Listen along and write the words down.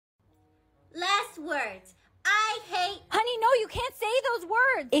Last words. I hate... Honey, no, you can't say those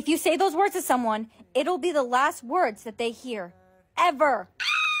words. If you say those words to someone, it'll be the last words that they hear. Ever.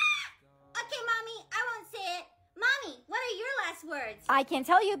 Okay, Mommy, I won't say it. Mommy, what are your last words? I can't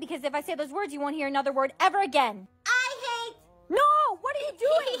tell you because if I say those words, you won't hear another word ever again. I hate... No, what are you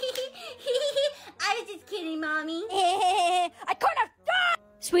doing? I was just kidding, Mommy. I couldn't have done.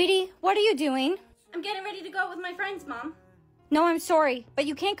 Sweetie, what are you doing? I'm getting ready to go out with my friends, Mom. No, I'm sorry, but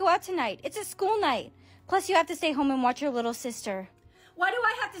you can't go out tonight. It's a school night. Plus, you have to stay home and watch your little sister. Why do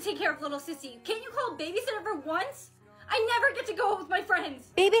I have to take care of little sissy? Can't you call a babysitter for once? I never get to go out with my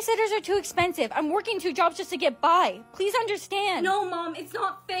friends. Babysitters are too expensive. I'm working 2 jobs just to get by. Please understand. No, Mom, it's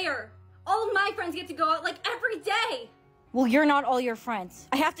not fair. All of my friends get to go out like every day. Well, you're not all your friends.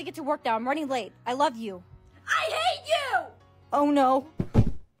 I have to get to work now. I'm running late. I love you. I hate you! Oh, no.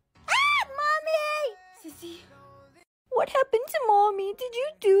 Ah, Mommy! Sissy. What happened to Mommy? Did you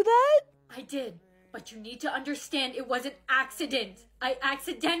do that? I did, but you need to understand it was an accident. I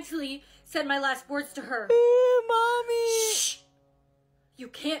accidentally said my last words to her. Mommy! Shh! You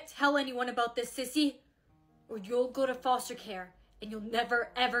can't tell anyone about this, Sissy, or you'll go to foster care and you'll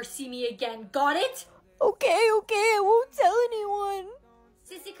never ever see me again. Got it? Okay, I won't tell anyone.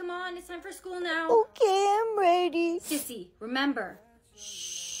 Sissy, come on, it's time for school now. Okay, I'm ready. Sissy, remember.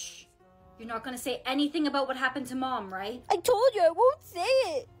 Shh. You're not gonna say anything about what happened to Mom, right? I told you I won't say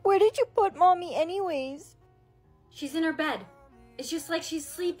it. Where did you put Mommy anyways? She's in her bed. It's just like she's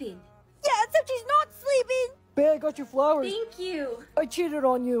sleeping. Yeah, except she's not sleeping. Babe, I got you flowers. Thank you. I cheated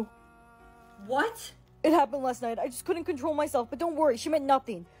on you. What? It happened last night. I just couldn't control myself, but don't worry, she meant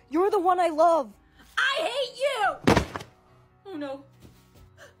nothing. You're the one I love. I hate you! Oh no.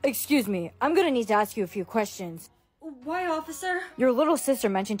 Excuse me, I'm gonna need to ask you a few questions. Why, officer? Your little sister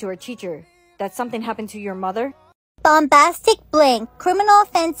mentioned to her teacher that something happened to your mother. Bombastic blank. Criminal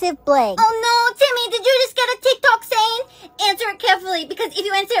offensive blank. Oh no, Timmy, did you just get a TikTok saying? Answer it carefully, because if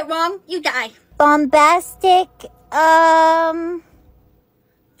you answer it wrong, you die. Bombastic, Timmy,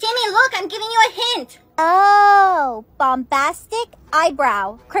 look, I'm giving you a hint. Oh, bombastic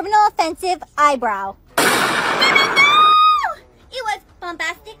eyebrow. Criminal offensive eyebrow. No! It was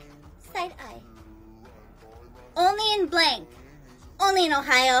bombastic side eye. Only in blank. Only in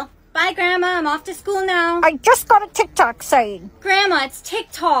Ohio. Bye, Grandma. I'm off to school now. I just got a TikTok saying. Grandma, it's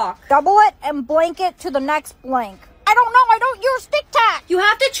TikTok. Double it and blank it to the next blank. I don't know. I don't use TikTok. You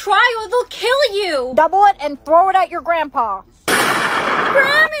have to try or they'll kill you. Double it and throw it at your grandpa.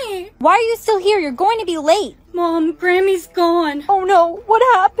 Grammy! Why are you still here? You're going to be late. Mom, Grammy's gone. Oh no, what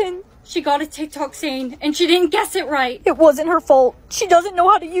happened? She got a TikTok saying and she didn't guess it right. It wasn't her fault. She doesn't know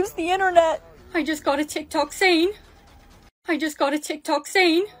how to use the internet. I just got a TikTok saying.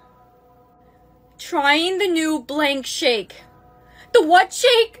 Trying the new blank shake. The what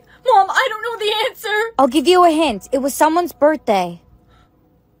shake? Mom, I don't know the answer. I'll give you a hint. It was someone's birthday.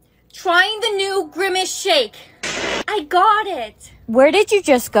 Trying the new grimace shake. I got it. Where did you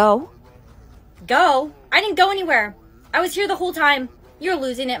just go? Go? I didn't go anywhere. I was here the whole time. You're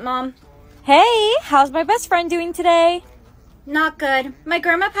losing it, Mom. Hey, how's my best friend doing today? Not good. My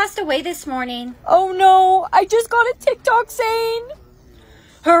grandma passed away this morning. Oh no, I just got a TikTok saying.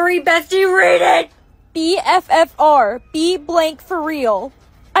 Hurry, Bestie, read it! BFFR, be blank for real.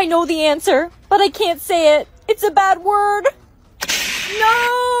 I know the answer, but I can't say it. It's a bad word.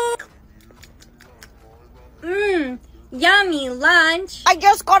 No! Yummy lunch. I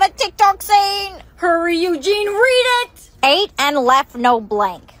just got a TikTok saying. Hurry, Eugene, read it! 8 and left no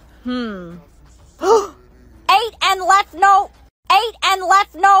blank. 8 and left no. 8 and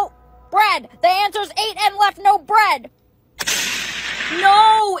left no bread. The answer's 8 and left no bread.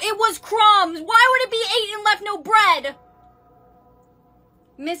 No, it was crumbs. Why would it be 8 and left no bread?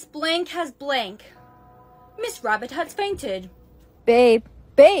 Miss Blank has blank. Miss Rabbit has fainted. Babe,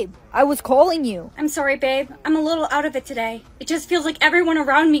 I was calling you. I'm sorry, babe. I'm a little out of it today. It just feels like everyone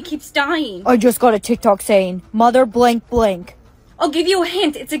around me keeps dying. I just got a TikTok saying, mother blank blank. I'll give you a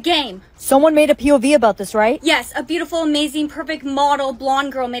hint. It's a game. Someone made a POV about this, right? Yes, a beautiful, amazing, perfect model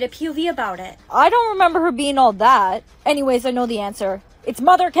blonde girl made a POV about it. I don't remember her being all that. Anyways, I know the answer. It's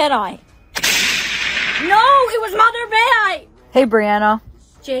Mother Can I. No, it was Mother May I. Hey, Brianna.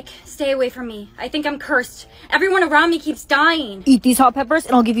 Jake, stay away from me. I think I'm cursed. Everyone around me keeps dying. Eat these hot peppers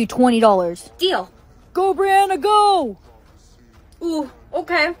and I'll give you $20. Deal. Go, Brianna, go! Ooh,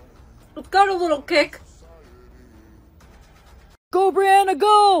 okay. It's got a little kick. Go, Brianna,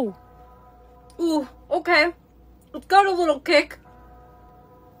 go! Ooh, okay. It's got a little kick.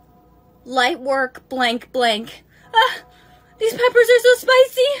 Light work, blank, blank. Ah, these peppers are so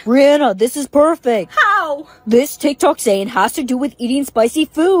spicy. Brianna, this is perfect. How? This TikTok saying has to do with eating spicy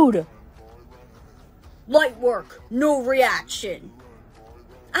food. Light work, no reaction.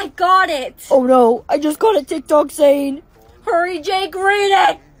 I got it. Oh no, I just got a TikTok saying, Hurry, Jake, read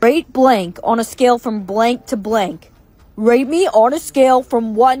it. rate blank on a scale from blank to blank. Rate me on a scale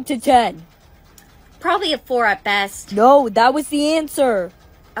from 1 to 10. Probably a 4 at best. No, that was the answer.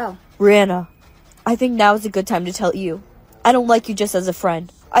 Oh. Brianna, I think now is a good time to tell you. I don't like you just as a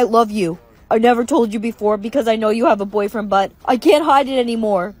friend. I love you. I never told you before because I know you have a boyfriend, but I can't hide it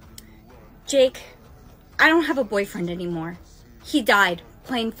anymore. Jake, I don't have a boyfriend anymore. He died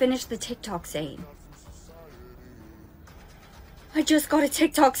playing Finish the TikTok saying. I just got a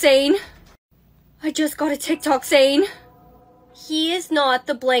TikTok saying. He is not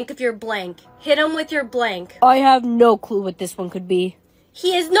the blank of your blank. Hit him with your blank. I have no clue what this one could be.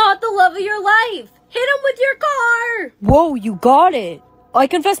 He is not the love of your life. Hit him with your car. Whoa, you got it. I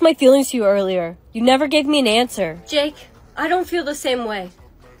confessed my feelings to you earlier. You never gave me an answer. Jake, I don't feel the same way.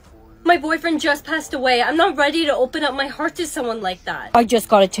 My boyfriend just passed away. I'm not ready to open up my heart to someone like that. I just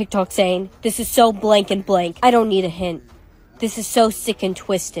got a TikTok saying, this is so blank and blank. I don't need a hint. This is so sick and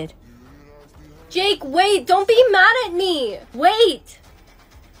twisted. Jake, wait. Don't be mad at me. Wait.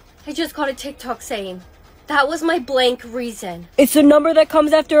 I just got a TikTok saying, that was my blank reason. It's the number that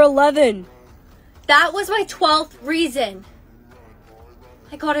comes after 11. That was my 12th reason.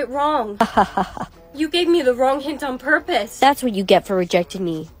 I got it wrong. You gave me the wrong hint on purpose. That's what you get for rejecting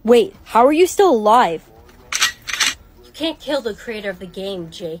me. Wait, how are you still alive? You can't kill the creator of the game,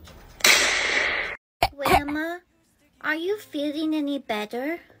 Jake. Grandma, are you feeling any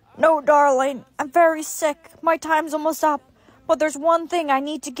better? No, darling. I'm very sick. My time's almost up. But there's one thing I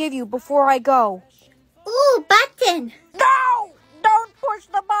need to give you before I go. Ooh, button. No! Don't push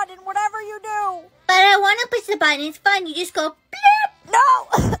the button, whatever you do. But I want to push the button. It's fun. You just go blip.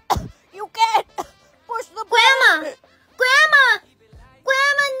 No! You can't push the Grandma! button. Grandma,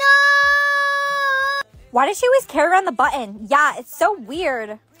 no! Why does she always carry around the button? Yeah, it's so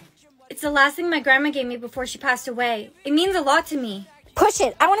weird. It's the last thing my grandma gave me before she passed away. It means a lot to me. Push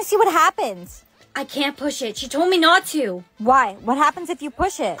it. I want to see what happens. I can't push it. She told me not to. Why? What happens if you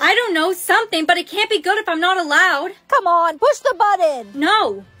push it? I don't know, something, but it can't be good if I'm not allowed. Come on, push the button.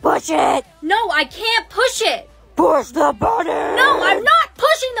 No. Push it. No, I can't push it. Push the button. No, I'm not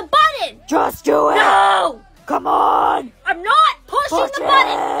pushing the button. Just do it. No. Come on. I'm not pushing the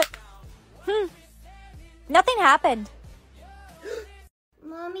button. Nothing happened.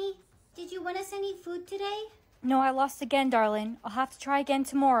 Mommy, did you want us any food today? No, I lost again, darling. I'll have to try again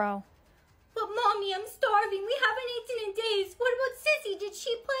tomorrow. But Mommy, I'm starving. We haven't eaten in days. What about Sissy? Did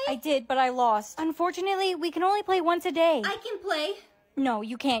she play? I did, but I lost. Unfortunately, we can only play once a day. I can play. No,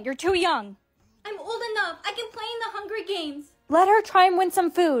 you can't. You're too young. I'm old enough. I can play in the Hungry Games. Let her try and win some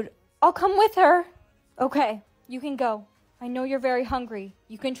food. I'll come with her. Okay, you can go. I know you're very hungry.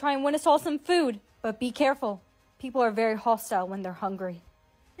 You can try and win us all some food, but be careful. People are very hostile when they're hungry.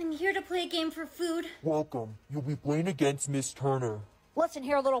 I'm here to play a game for food. Welcome. You'll be playing against Miss Turner. Listen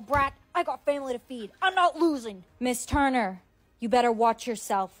here, little brat. I got family to feed. I'm not losing. Miss Turner, you better watch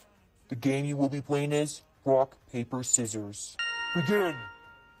yourself. The game you will be playing is rock, paper, scissors. Begin!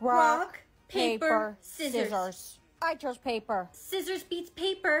 Rock, paper, scissors. I chose paper. Scissors beats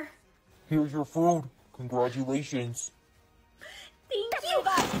paper. Here's your food. Congratulations. Thank you.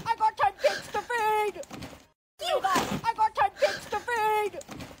 I got 10 pigs to feed. I got 10 pigs to feed.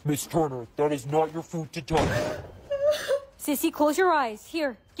 Miss Turner, that is not your food to touch. Sissy, close your eyes.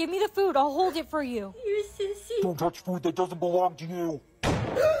 Here, give me the food. I'll hold it for you. You're Sissy. Don't touch food that doesn't belong to you. Why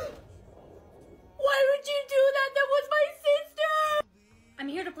would you do that? That was my sister. I'm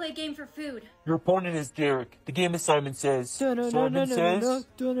here to play a game for food. Your opponent is Derek. The game assignment says, Simon says,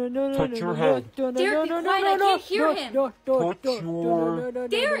 touch your head. Derek, be quiet. I can't hear him. Touch your...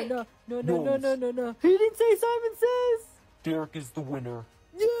 Derek. No. He didn't say Simon says. Derek is the winner.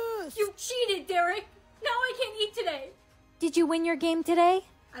 Yes. You cheated, Derek. Now I can't eat today. Did you win your game today?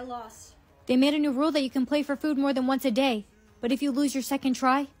 I lost. They made a new rule that you can play for food more than once a day. But if you lose your second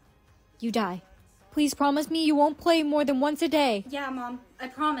try, you die. Please promise me you won't play more than once a day. Yeah, Mom. I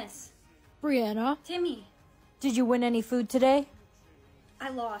promise. Brianna, Timmy. did you win any food today? I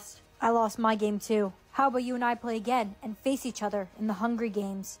lost. I lost my game too. How about you and I play again and face each other in the Hungry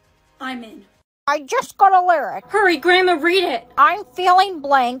Games? I'm in. I just got a lyric. Hurry, Grandma, read it. I'm feeling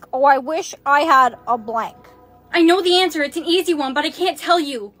blank. Oh, I wish I had a blank. I know the answer. It's an easy one, but I can't tell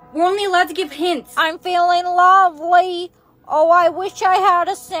you. We're only allowed to give hints. I'm feeling lovely. Oh, I wish I had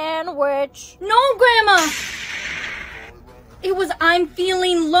a sandwich. No, Grandma. It was I'm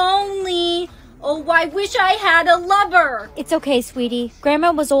feeling lonely. Oh, I wish I had a lover. It's okay, sweetie.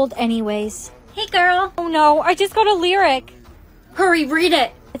 Grandma was old anyways. Hey, girl. Oh no, I just got a lyric. Hurry, read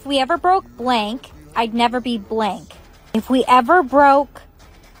it. If we ever broke blank, I'd never be blank. If we ever broke,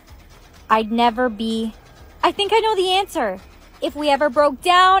 I'd never be... I think I know the answer. If we ever broke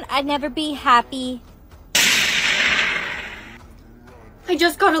down, I'd never be happy. I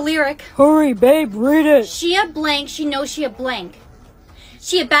just got a lyric. Hurry, babe, read it. She a blank, she knows she a blank.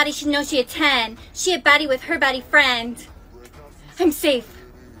 She a baddie, she knows she a 10. She a baddie with her baddie friend. I'm safe.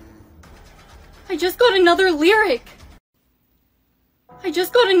 I just got another lyric. I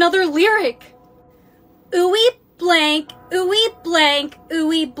just got another lyric. Ooey blank, ooey blank,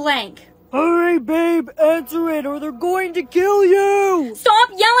 ooey blank. Hurry, babe, answer it or they're going to kill you. Stop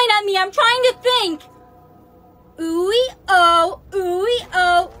yelling at me, I'm trying to think. Ooey oh, ooey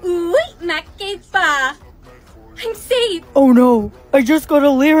makeba. I'm safe. Oh no, I just got a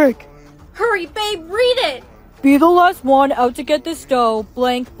lyric. Hurry, babe, read it. Be the last one out to get this dough,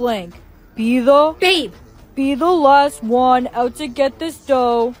 blank, blank. Be the last one out to get this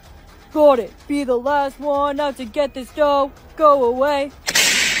dough. Got it. Be the last one out to get this dough. Go away.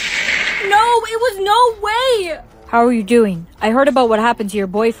 No, it was no way. How are you doing? I heard about what happened to your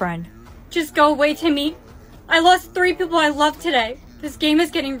boyfriend. Just go away, Timmy. I lost 3 people I love today. This game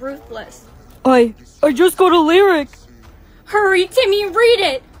is getting ruthless. I just got a lyric. Hurry, Timmy, read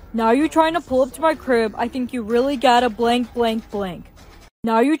it. Now you're trying to pull up to my crib. I think you really gotta blank, blank, blank.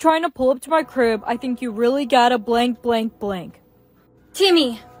 Now you're trying to pull up to my crib. I think you really gotta blank, blank, blank.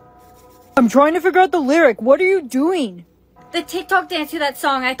 Timmy. I'm trying to figure out the lyric. What are you doing? The TikTok dance to that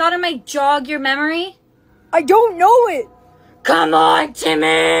song, I thought it might jog your memory. I don't know it. Come on,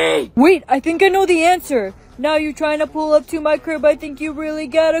 Timmy. Wait, I think I know the answer. Now you're trying to pull up to my crib. I think you really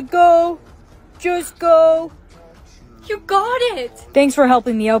gotta go. Just go. You got it. Thanks for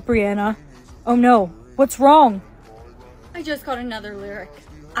helping me out, Brianna. Oh no, what's wrong? I just got another lyric.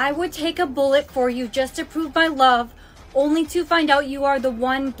 I would take a bullet for you just to prove my love, only to find out you are the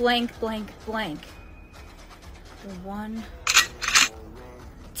one blank, blank, blank. The one...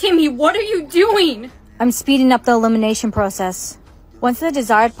 Timmy, what are you doing? I'm speeding up the elimination process. Once the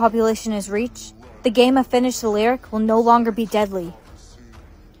desired population is reached, the game of Finish the Lyric will no longer be deadly.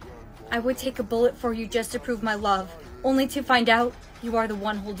 I would take a bullet for you just to prove my love, only to find out you are the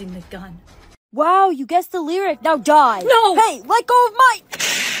one holding the gun. Wow, you guessed the lyric. Now die. No! Hey, let go of my...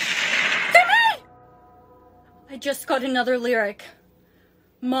 Timmy! I just got another lyric.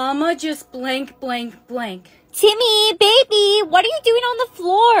 Mama just blank, blank, blank. Timmy, baby, what are you doing on the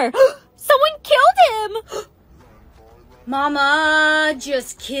floor? Someone killed him! Mama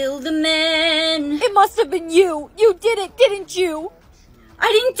just killed a man. It must have been you. You did it, didn't you?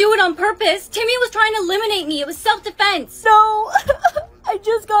 I didn't do it on purpose. Timmy was trying to eliminate me. It was self-defense. No, I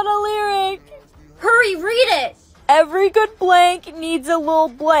just got a lyric. Hurry, read it. Every good blank needs a little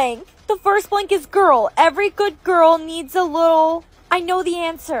blank. The first blank is girl. Every good girl needs a little... I know the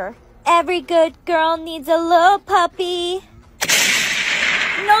answer. Every good girl needs a little puppy.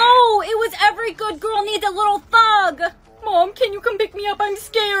 No, it was every good girl needs a little thug. Mom, can you come pick me up? I'm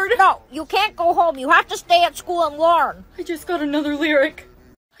scared. No, you can't go home. You have to stay at school and learn. I just got another lyric.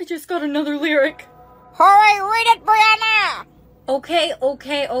 Hurry, read it, Brianna. Okay.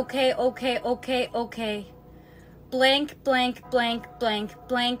 Blank, blank, blank, blank,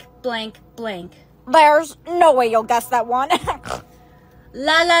 blank, blank, blank. There's no way you'll guess that one.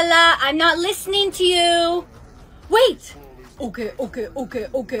 La la la, I'm not listening to you. Wait. Okay. La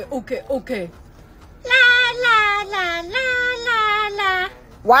la la la la la.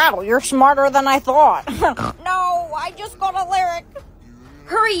 Wow, you're smarter than I thought. No, I just got a lyric.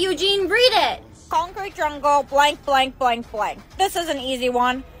 Hurry, Eugene, read it. Concrete jungle, blank, blank, blank, blank. This is an easy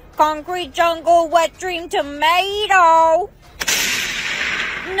one. Concrete jungle, wet dream tomato.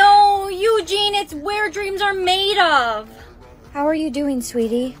 No, Eugene, it's where dreams are made of. How are you doing,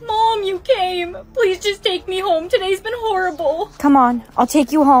 sweetie? Mom, you came. Please just take me home. Today's been horrible. Come on, I'll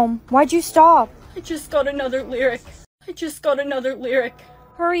take you home. Why'd you stop? I just got another lyric.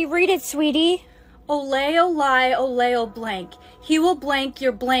 Hurry, read it, sweetie. Olay, olay, olay, oh blank. He will blank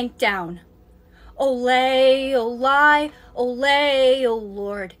your blank down. Olay, olay, olay, oh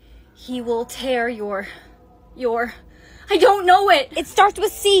Lord. He will tear your... I don't know it. It starts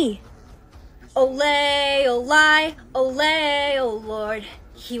with C. Olay, olay, olay, oh Lord.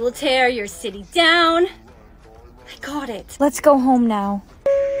 He will tear your city down. I got it. Let's go home now.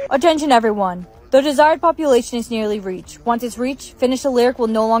 Attention, everyone. The desired population is nearly reached. Once it's reached, Finish the Lyric will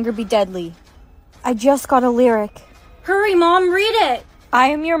no longer be deadly. I just got a lyric. Hurry, Mom, read it. I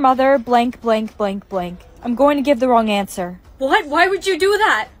am your mother, blank, blank, blank, blank. I'm going to give the wrong answer. What? Why would you do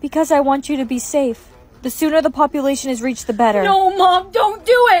that? Because I want you to be safe. The sooner the population is reached, the better. No, Mom, don't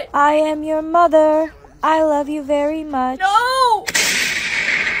do it. I am your mother. I love you very much. No!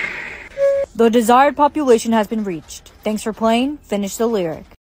 The desired population has been reached. Thanks for playing. Finish the lyric.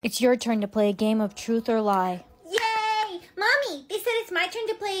 It's your turn to play a game of truth or lie. Yay! Mommy, they said it's my turn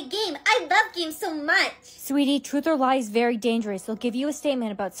to play a game. I love games so much. Sweetie, truth or lie is very dangerous. They'll give you a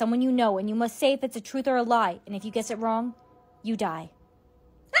statement about someone you know, and you must say if it's a truth or a lie. And if you guess it wrong, you die.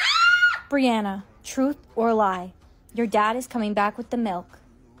 Ah! Brianna, truth or lie? Your dad is coming back with the milk.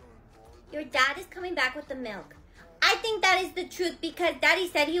 Your dad is coming back with the milk. I think that is the truth because Daddy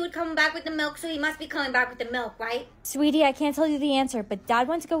said he would come back with the milk, so he must be coming back with the milk, right? Sweetie, I can't tell you the answer, but Dad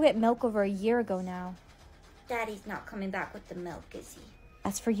went to go get milk over a year ago now. Daddy's not coming back with the milk, is he?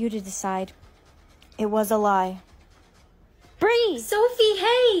 That's for you to decide. It was a lie. Bree! Sophie,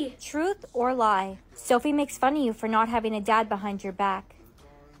 hey! Truth or lie? Sophie makes fun of you for not having a dad behind your back.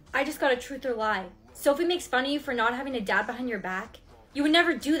 I just got a truth or lie. Sophie makes fun of you for not having a dad behind your back? You would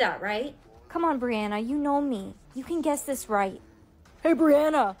never do that, right? Come on, Brianna, you know me. You can guess this right. Hey,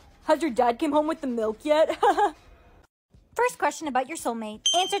 Brianna, has your dad came home with the milk yet? First question about your soulmate.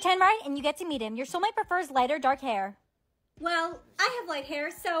 Answer 10 right and you get to meet him. Your soulmate prefers light or dark hair. Well, I have light hair,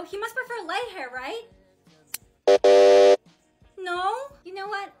 so he must prefer light hair, right? No? You know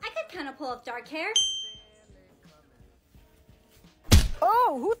what? I could kind of pull off dark hair.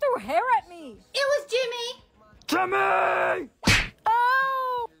 Oh, who threw hair at me? It was Jimmy! Jimmy!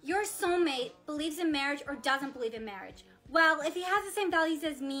 Oh! Your soulmate believes in marriage or doesn't believe in marriage. Well, if he has the same values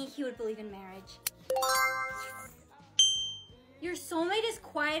as me, he would believe in marriage. Your soulmate is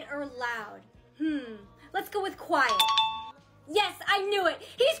quiet or loud? Let's go with quiet. Yes, I knew it.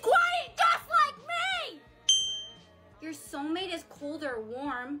 He's quiet just like me! Your soulmate is cold or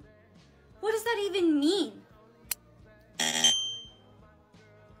warm? What does that even mean?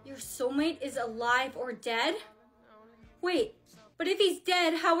 Your soulmate is alive or dead? Wait, but if he's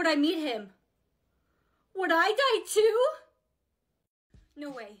dead, how would I meet him? Would I die too? No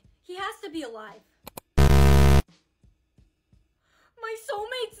way. He has to be alive. My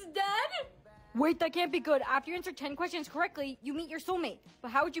soulmate's dead? Wait, that can't be good. After you answer 10 questions correctly, you meet your soulmate. But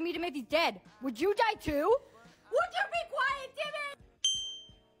how would you meet him if he's dead? Would you die too? Would you be quiet, Timmy?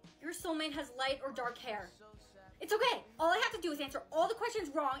 Your soulmate has light or dark hair. It's okay. All I have to do is answer all the questions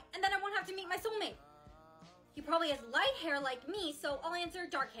wrong, and then I won't have to meet my soulmate. He probably has light hair like me, so I'll answer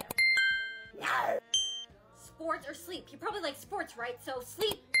dark hair. No. Sports or sleep? He probably likes sports, right? So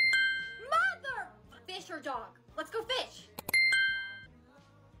sleep. Mother! Fish or dog? Let's go fish.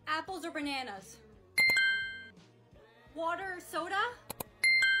 Apples or bananas? Water or soda?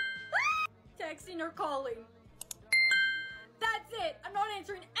 Texting or calling? That's it! I'm not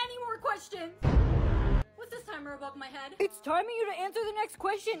answering any more questions! What's this timer above my head? It's timing you to answer the next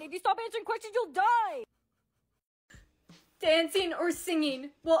question. If you stop answering questions, you'll die. Dancing or singing?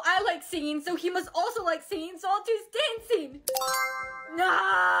 Well, I like singing, so he must also like singing, so I'll choose dancing!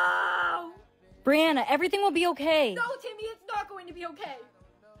 No! Brianna, everything will be okay. No, Timmy, it's not going to be okay.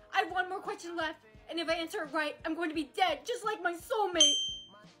 I have one more question left, and if I answer it right, I'm going to be dead, just like my soulmate.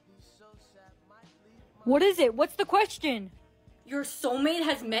 What is it? What's the question? Your soulmate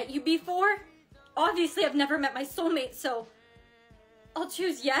has met you before? Obviously, I've never met my soulmate, so I'll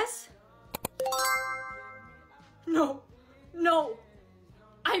choose yes. No. No.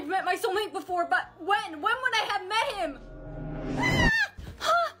 I've met my soulmate before, but when? When would I have met him?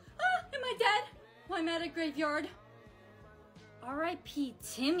 Am I dead? Well, I'm at a graveyard. R.I.P.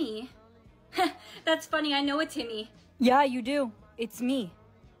 Timmy. That's funny, I know a Timmy. Yeah, you do. It's me.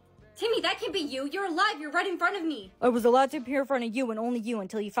 Timmy, that can't be you. You're alive. You're right in front of me. I was allowed to appear in front of you and only you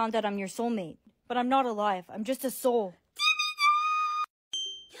until you found out I'm your soulmate. But I'm not alive. I'm just a soul.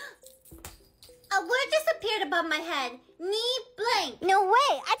 A word just appeared above my head. Knee blank. No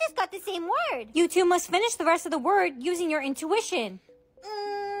way. I just got the same word. You two must finish the rest of the word using your intuition.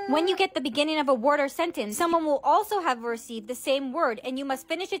 When you get the beginning of a word or sentence, someone will also have received the same word, and you must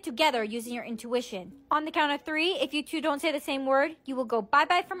finish it together using your intuition. On the count of 3, if you two don't say the same word, you will go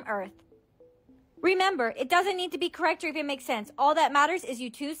bye-bye from Earth. Remember, it doesn't need to be correct or even make sense. All that matters is you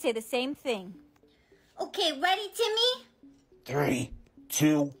two say the same thing. Okay, ready, Timmy? 3,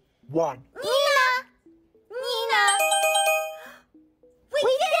 2, 1. Nina! Nina! We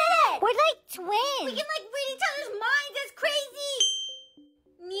did it! We're like twins. We can read each other's minds. That's crazy.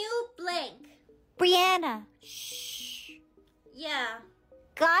 New blank. Brianna. Shh. Yeah.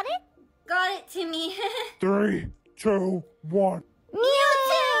 Got it? Got it, Timmy. 3, 2, 1. Mewtwo!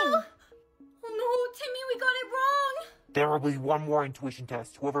 Oh no, Timmy, we got it wrong. There will be one more intuition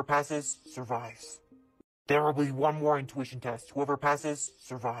test. Whoever passes, survives. There will be one more intuition test. Whoever passes,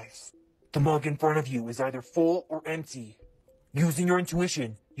 survives. The mug in front of you is either full or empty. Using your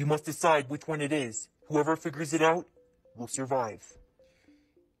intuition, you must decide which one it is. Whoever figures it out will survive.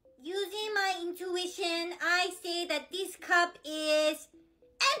 Using my intuition, I say that this cup is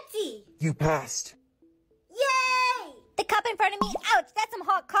empty. You passed. Yay! The cup in front of me, ouch, that's some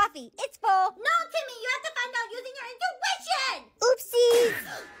hot coffee. It's full. No, Timmy, you have to find out using your intuition. Oopsies.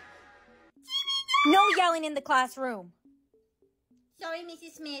 No yelling in the classroom. Sorry,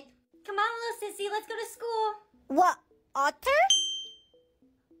 Mrs. Smith. Come on, little sissy, let's go to school. What, otter?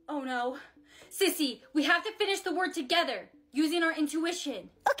 Oh no. Sissy, we have to finish the word together, using our intuition.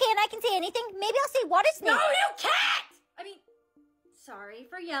 Okay, and I can say anything. Maybe I'll say water snake. No, you can't! I mean, sorry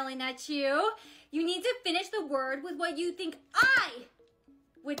for yelling at you. You need to finish the word with what you think I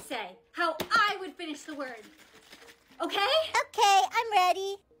would say. How I would finish the word. Okay? Okay, I'm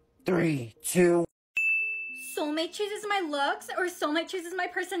ready. 3, 2. Soulmate chooses my looks, or soulmate chooses my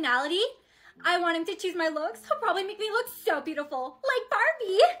personality. I want him to choose my looks. He'll probably make me look so beautiful, like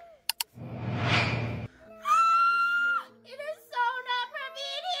Barbie. It is so not preppy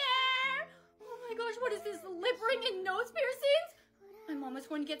in here. Oh my gosh, what is this, lip ring and nose piercings? My mom is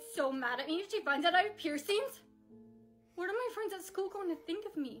going to get so mad at me if she finds out I have piercings. What are my friends at school going to think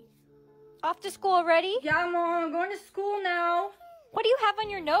of me? Off to school already? Yeah, Mom, I'm going to school now. What do you have on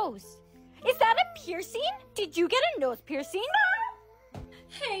your nose? Is that a piercing? Did you get a nose piercing?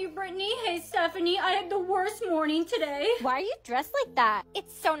 Hey, Brittany. Hey, Stephanie. I had the worst morning today. Why are you dressed like that?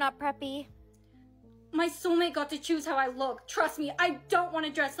 It's so not preppy. My soulmate got to choose how I look. Trust me, I don't want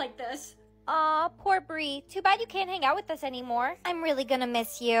to dress like this. Aw, poor Bree. Too bad you can't hang out with us anymore. I'm really gonna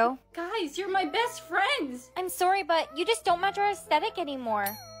miss you. Guys, you're my best friends. I'm sorry, but you just don't match our aesthetic anymore.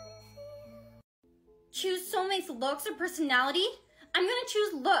 Choose soulmate's looks or personality? I'm gonna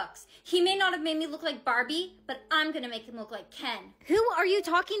choose looks. He may not have made me look like Barbie, but I'm gonna make him look like Ken. Who are you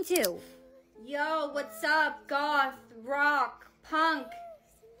talking to? Yo, what's up? Goth, rock, punk,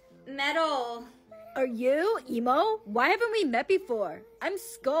 metal. Are you emo? Why haven't we met before? I'm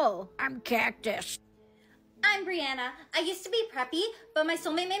Skull. I'm Cactus. I'm Brianna. I used to be preppy, but my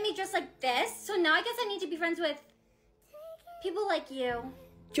soulmate made me dress like this, so now I guess I need to be friends with people like you.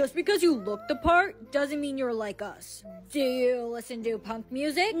 Just because you look the part doesn't mean you're like us. Do you listen to punk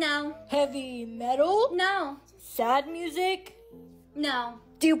music? No. Heavy metal? No. Sad music? No.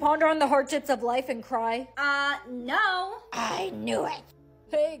 Do you ponder on the hardships of life and cry? No. I knew it.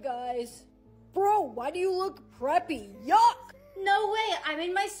 Hey guys. Bro, why do you look preppy? Yuck! No way. I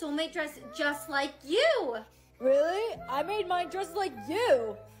made my soulmate dress just like you. Really? I made mine dressed like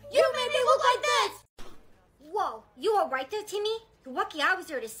you. You made me look like this. Whoa, you all right there, Timmy? You're lucky I was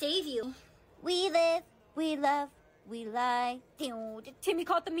there to save you. We live, we love, we lie. Timmy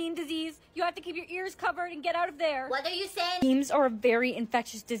caught the meme disease. You have to keep your ears covered and get out of there. What are you saying? Memes are a very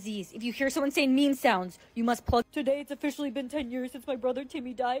infectious disease. If you hear someone saying meme sounds, you must plug. Today it's officially been 10 years since my brother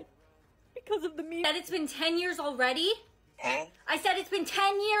Timmy died. Because of the meme. Said it's been 10 years already? I said it's been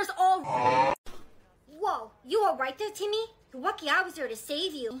 10 years already. Whoa, you all right there, Timmy? You're lucky I was there to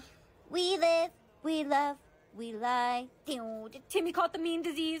save you. We live, we love, we lie. Timmy caught the meme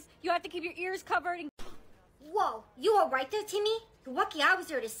disease. You have to keep your ears covered and. Whoa, you all right there, Timmy? You're lucky I was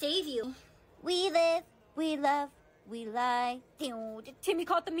there to save you. We live, we love, we lie. Timmy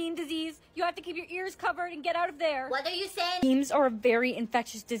caught the meme disease. You have to keep your ears covered and get out of there. What are you saying? Memes are a very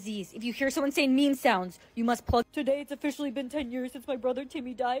infectious disease. If you hear someone saying meme sounds, you must plug. Today it's officially been 10 years since my brother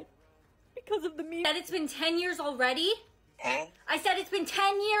Timmy died. Because of the meme. Said it's been 10 years already? I said it's been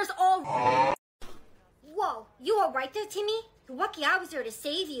 10 years already. Whoa, you all right there, Timmy? You're lucky I was there to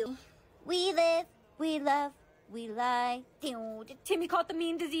save you. We live, we love, we lie. Timmy caught the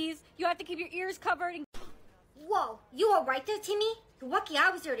meme disease. You have to keep your ears covered and. Whoa, you all right there, Timmy? You're lucky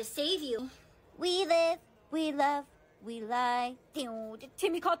I was there to save you. We live, we love, we lie.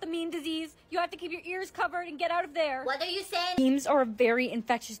 Timmy caught the meme disease. You have to keep your ears covered and get out of there. What are you saying? Memes are a very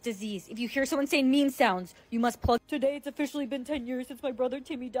infectious disease. If you hear someone saying meme sounds, you must plug. Today it's officially been 10 years since my brother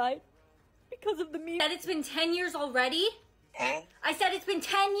Timmy died. Because of the meme. Said it's been 10 years already? I said it's been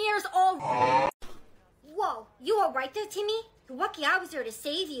 10 years already. Whoa, you all right there, Timmy? You're lucky I was there to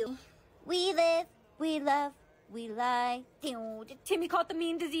save you. We live, we love, we lie. Timmy caught the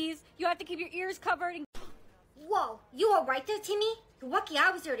meme disease. You have to keep your ears covered and. Whoa, you all right there, Timmy? You're lucky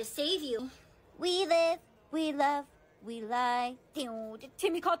I was there to save you. We live, we love, we lie.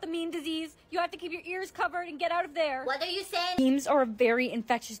 Timmy caught the meme disease. You have to keep your ears covered and get out of there. What are you saying? Memes are a very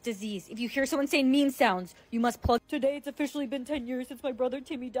infectious disease. If you hear someone saying meme sounds, you must plug. Today it's officially been 10 years since my brother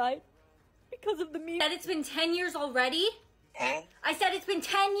Timmy died. Because of the meme. Said it's been 10 years already? I said it's been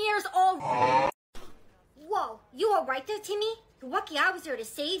 10 years already. Whoa, you all right there, Timmy? You're lucky I was there to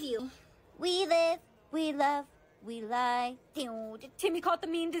save you. We live, we love, we lie. Timmy caught the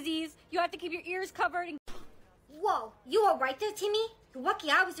meme disease. You have to keep your ears covered and. Whoa, you all right there, Timmy? You're lucky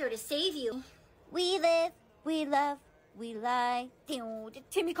I was there to save you. We live, we love, we lie.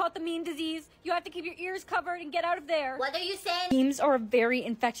 Timmy caught the mean disease. You have to keep your ears covered and get out of there. What are you saying? Memes are a very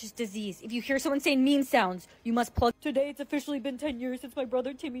infectious disease. If you hear someone saying mean sounds, you must plug. Today it's officially been 10 years since my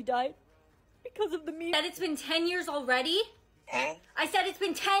brother Timmy died. Because of the meme. Said it's been 10 years already? Huh? I said it's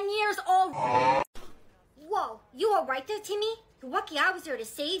been 10 years already. Whoa, you all right there, Timmy? You're lucky I was there to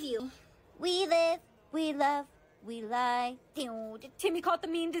save you. We live, we love, we lie. Timmy caught the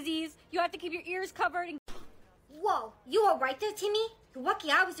mean disease. You have to keep your ears covered and. Whoa, you all right there, Timmy? You're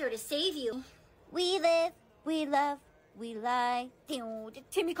lucky I was there to save you. We live, we love, we lie.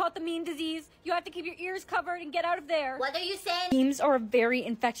 Timmy caught the mean disease. You have to keep your ears covered and get out of there. What are you saying? Memes are a very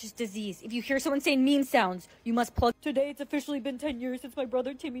infectious disease. If you hear someone saying mean sounds, you must plug. Today it's officially been 10 years since my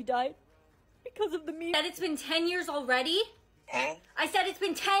brother Timmy died. Because of the meme. Said it's been 10 years already? Huh? I said it's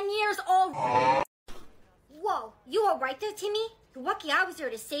been 10 years already. Whoa, you all right there, Timmy? You're lucky I was there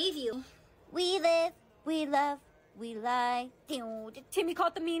to save you. We live, we love, we lie. Timmy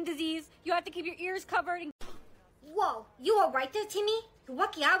caught the mean disease. You have to keep your ears covered and. Whoa, you all right there, Timmy? You're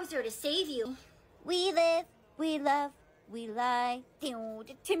lucky I was there to save you. We live, we love, we lie.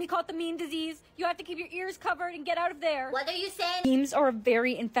 Timmy caught the mean disease. You have to keep your ears covered and get out of there. What are you saying? Memes are a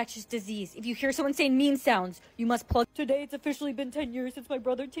very infectious disease. If you hear someone saying mean sounds, you must plug. Today it's officially been 10 years since my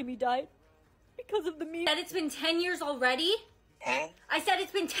brother Timmy died. Because of the meme. Said it's been 10 years already? Huh? I said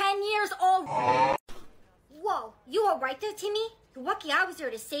it's been 10 years already. Whoa, you all right there, Timmy? You're lucky I was there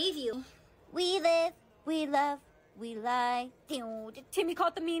to save you. We live, we love, we lie. Timmy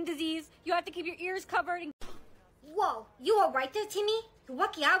caught the mean disease. You have to keep your ears covered and. Whoa, you all right there, Timmy? You're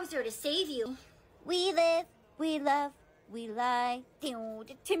lucky I was there to save you. We live, we love, we lie.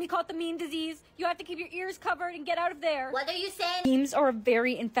 Timmy caught the mean disease. You have to keep your ears covered and get out of there. What are you saying? Memes are a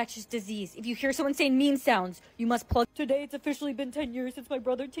very infectious disease. If you hear someone saying mean sounds, you must plug. Today it's officially been 10 years since my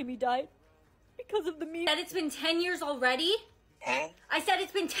brother Timmy died. Because of the meme. Said it's been 10 years already? Huh? I said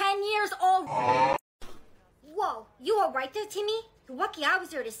it's been 10 years already. Whoa, you all right there, Timmy? You're lucky I was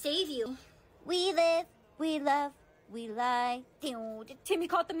there to save you. We live, we love, we lie. Timmy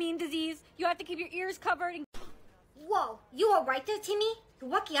caught the mean disease. You have to keep your ears covered and. Whoa, you all right there, Timmy? You're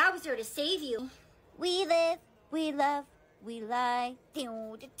lucky I was there to save you. We live, we love, we lie.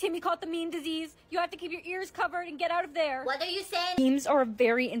 Timmy caught the mean disease. You have to keep your ears covered and get out of there. What are you saying? Memes are a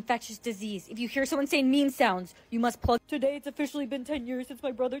very infectious disease. If you hear someone saying mean sounds, you must plug. Today it's officially been 10 years since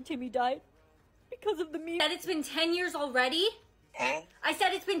my brother Timmy died. Because of the meme. Said it's been 10 years already? Huh? I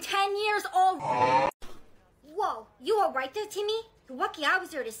said it's been 10 years already. Whoa, you all right there, Timmy? You're lucky I was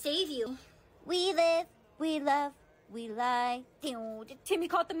there to save you. We live, we love, we lie. Timmy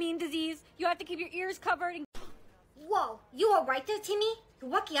caught the mean disease. You have to keep your ears covered and. Whoa, you all right there, Timmy?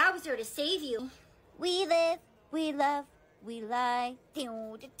 You're lucky I was there to save you. We live, we love, we lie.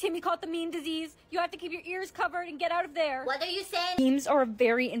 Timmy caught the mean disease. You have to keep your ears covered and get out of there. What are you saying? Memes are a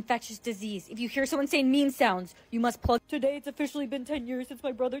very infectious disease. If you hear someone saying mean sounds, you must plug. Today it's officially been 10 years since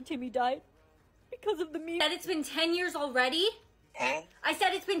my brother Timmy died. Because of the meme. Said it's been 10 years already? Huh? I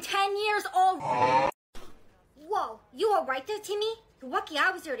said it's been 10 years already. Whoa, you all right there, Timmy? You're lucky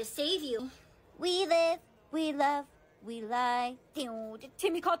I was there to save you. We live, we love, we lie.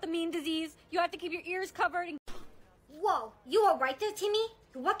 Timmy caught the mean disease. You have to keep your ears covered and. Whoa, you all right there, Timmy?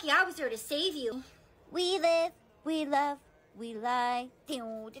 You're lucky I was there to save you. We live, we love, we lie.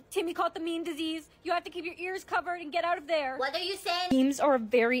 Timmy caught the mean disease. You have to keep your ears covered and get out of there. What are you saying? Memes are a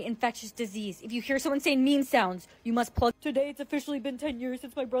very infectious disease. If you hear someone saying mean sounds, you must plug. Today it's officially been 10 years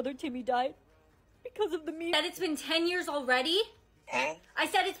since my brother Timmy died. Because of the meme. Said it's been 10 years already? Huh? I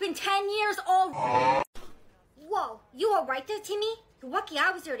said it's been 10 years already. Whoa, you all right there, Timmy? You're lucky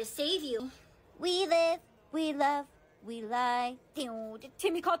I was there to save you. We live, we love, we lie.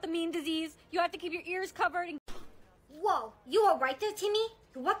 Timmy caught the mean disease. You have to keep your ears covered and. Whoa, you all right there, Timmy?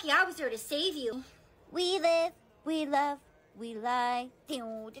 You're lucky I was there to save you. We live, we love, we lie.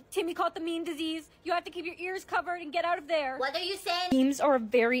 Timmy caught the mean disease. You have to keep your ears covered and get out of there. What are you saying? Memes are a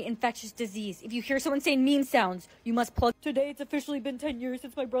very infectious disease. If you hear someone saying mean sounds, you must plug. Today it's officially been 10 years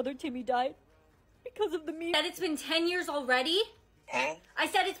since my brother Timmy died. Because of the meme. Said it's been 10 years already? Huh? I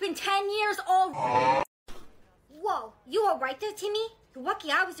said it's been 10 years already. Whoa, you all right there, Timmy? You're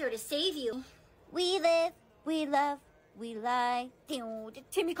lucky I was there to save you. We live, we love, we lie.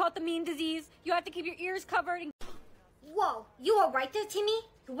 Timmy caught the mean disease. You have to keep your ears covered and. Whoa, you all right there, Timmy?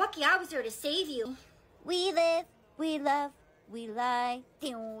 You're lucky I was there to save you. We live, we love, we lie.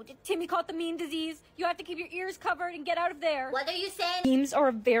 Timmy caught the mean disease. You have to keep your ears covered and get out of there. What are you saying? Memes are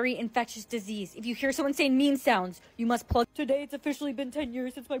a very infectious disease. If you hear someone saying mean sounds, you must plug. Today it's officially been 10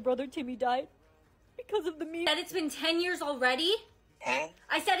 years since my brother Timmy died. Because of the meme. Said it's been 10 years already? Huh?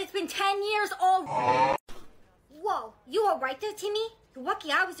 I said it's been been 10 years already. Whoa, you alright there, Timmy? You're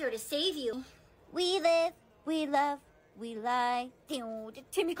lucky I was there to save you. We live, we love, we lie.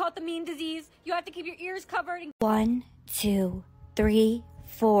 Timmy caught the mean disease. You have to keep your ears covered. 1, 2, 3,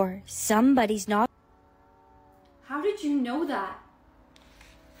 4. Somebody's not. How did you know that?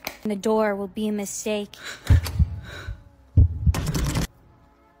 The door will be a mistake.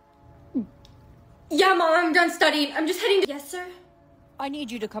 Yeah, Mom, I'm done studying. I'm just heading to... Yes, sir? I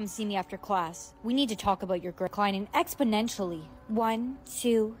need you to come see me after class. We need to talk about your declining exponentially. 1,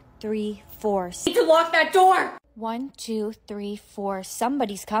 2, 3, 4. Need to lock that door! 1, 2, 3, 4.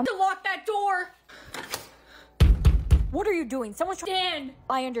 Somebody's come. To lock that door! What are you doing? Someone's trying. Dan!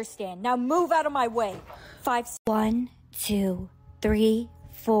 I understand. Now move out of my way. 5. 1, 2, 3,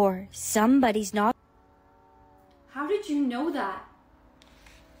 4. Somebody's not. How did you know that?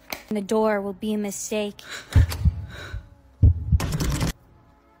 The door will be a mistake.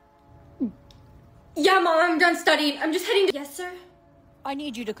 Yeah, Mom, I'm done studying. I'm just heading to... Yes, sir? I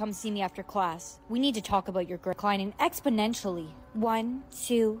need you to come see me after class. We need to talk about your declining exponentially. 1,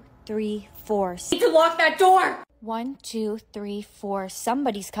 2, 3, 4. Need to lock that door! 1, 2, 3, 4.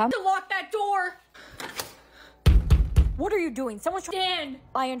 Somebody's come. To lock that door! What are you doing? Someone's trying. Dan!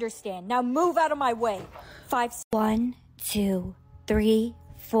 I understand. Now move out of my way. 5. 1, 2, 3,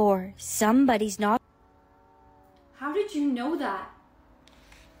 4. Somebody's not. How did you know that?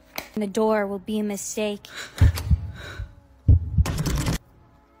 The door will be a mistake.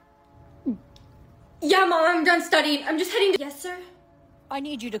 Yeah, Mom, I'm done studying. I'm just heading to... Yes, sir? I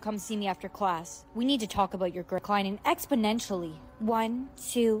need you to come see me after class. We need to talk about your declining exponentially. 1,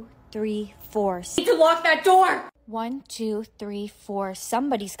 2, 3, 4. Need to lock that door! 1, 2, 3, 4.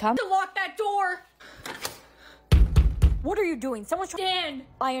 Somebody's come. To lock that door! What are you doing? Someone's trying. Dan!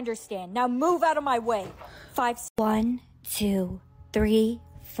 I understand. Now move out of my way. 5. 1, 2, 3,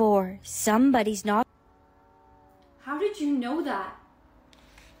 4. Somebody's not. How did you know that?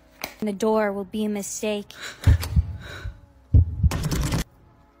 The door will be a mistake.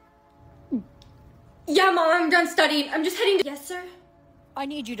 Yeah, Mom, I'm done studying. I'm just heading to... Yes, sir? I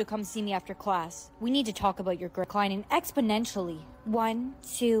need you to come see me after class. We need to talk about your declining exponentially. 1,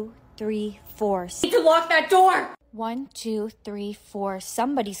 2, 3, 4. Need to lock that door! 1, 2, 3, 4.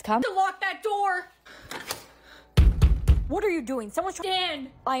 Somebody's come. To lock that door! What are you doing? Someone's trying. Dan!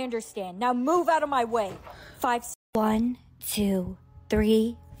 I understand. Now move out of my way. 5. 1, 2,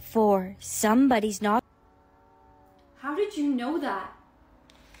 3, 4. Somebody's not. How did you know that?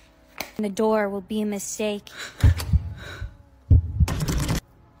 The door will be a mistake.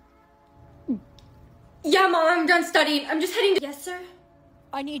 Yeah, Mom, I'm done studying. I'm just heading to... Yes, sir?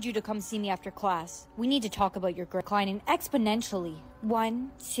 I need you to come see me after class. We need to talk about your declining exponentially.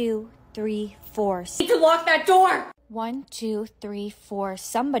 1, 2, 3, 4. Need to lock that door! 1, 2, 3, 4.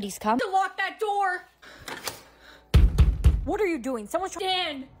 Somebody's come. To lock that door! What are you doing? Someone's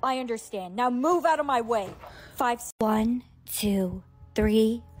trying. Dan! I understand. Now move out of my way. 5. 1, 2,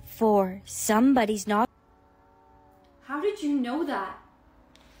 3, 4. Somebody's not. How did you know that?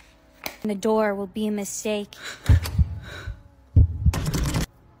 The door will be a mistake.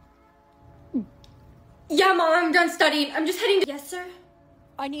 Yeah, Mom, I'm done studying. I'm just heading to... Yes, sir?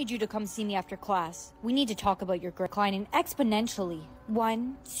 I need you to come see me after class. We need to talk about your declining exponentially.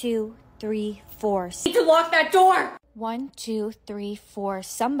 1, 2, 3, 4. Need to lock that door! 1, 2, 3, 4.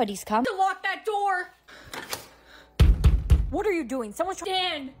 Somebody's come. To lock that door! What are you doing? Someone's trying.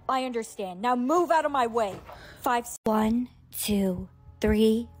 Dan! I understand. Now move out of my way. 5. 1, 2,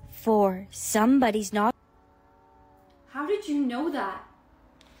 3, 4. Somebody's not. How did you know that?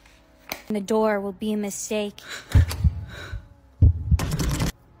 The door will be a mistake.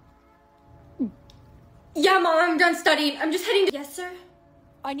 Yeah, Mom, I'm done studying. I'm just heading to... Yes, sir?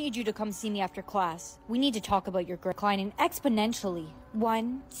 I need you to come see me after class. We need to talk about your declining exponentially.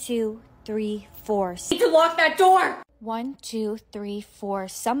 1, 2, 3, 4. Need to lock that door! 1, 2, 3, 4.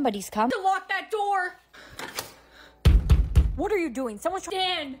 Somebody's come. To lock that door! What are you doing? Someone's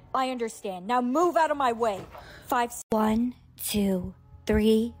trying. Dan! I understand. Now move out of my way. 5. 1, 2,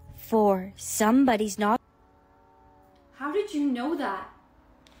 3, 4. Somebody's not. How did you know that?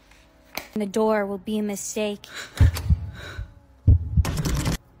 The door will be a mistake.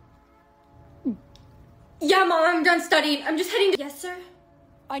 Yeah, Mom, I'm done studying. I'm just heading to... Yes, sir?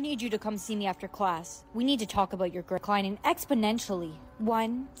 I need you to come see me after class. We need to talk about your declining exponentially.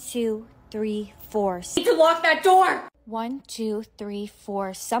 1, 2, 3, 4. Need to lock that door! 1, 2, 3,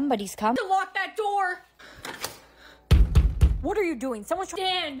 4. Somebody's come. To lock that door! What are you doing? Someone's trying.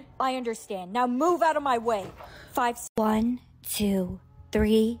 Dan! I understand. Now move out of my way. 5. 1, 2,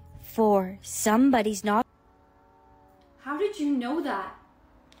 3, 4. Somebody's not. How did you know that?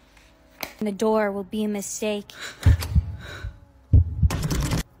 The door will be a mistake.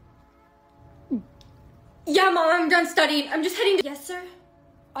 Yeah, Mom, I'm done studying. I'm just heading to... Yes, sir?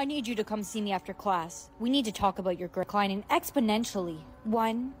 I need you to come see me after class. We need to talk about your declining exponentially.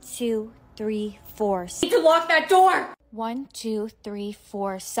 1, 2, 3, 4. Need to lock that door! 1, 2, 3,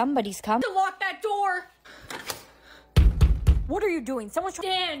 4. Somebody's come. To lock that door! What are you doing? Someone's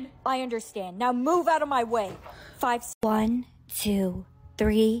trying. Dan! I understand. Now move out of my way. 5. 1, 2,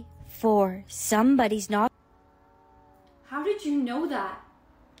 3, 4. Somebody's not. How did you know that?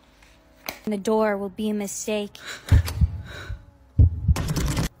 The door will be a mistake.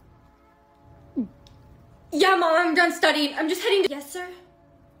 Yeah, Mom, I'm done studying. I'm just heading to... Yes, sir?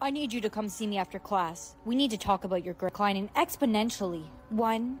 I need you to come see me after class. We need to talk about your declining exponentially.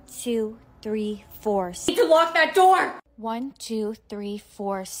 1, 2, 3, 4. Need to lock that door! 1, 2, 3,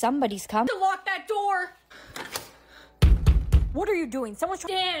 4. Somebody's come. To lock that door! What are you doing? Someone's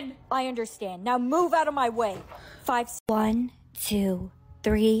trying. Dan! I understand. Now move out of my way. 5. 1, 2,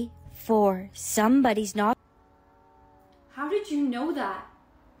 3, 4. Somebody's not. How did you know that?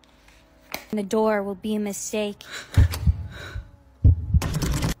 The door will be a mistake.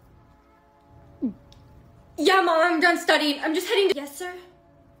 Yeah, Mom, I'm done studying. I'm just heading to... Yes, sir?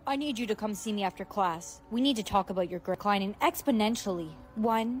 I need you to come see me after class. We need to talk about your declining exponentially.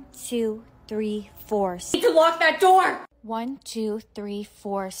 1, 2, 3, 4. Need to lock that door! 1, 2, 3,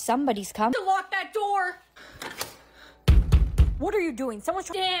 4. Somebody's come. To lock that door! What are you doing? Someone's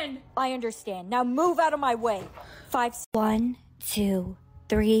trying. Dan! I understand. Now move out of my way. 5. 1, 2,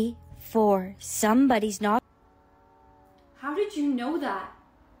 3, 4. Somebody's not. How did you know that?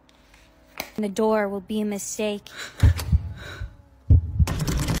 The door will be a mistake.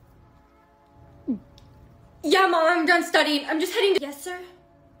 Yeah, Mom, I'm done studying. I'm just heading to... Yes, sir?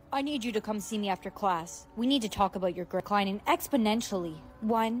 I need you to come see me after class. We need to talk about your declining exponentially.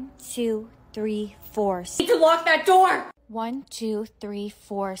 1, 2, 3, 4. Need to lock that door! 1, 2, 3,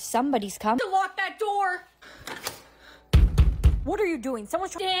 4. Somebody's come. To lock that door! What are you doing?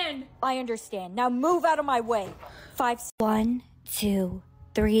 Someone's trying. Dan! I understand. Now move out of my way. 5. 1, 2,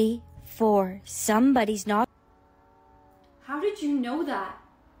 3, 4. Somebody's not. How did you know that?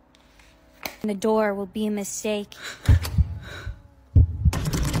 The door will be a mistake.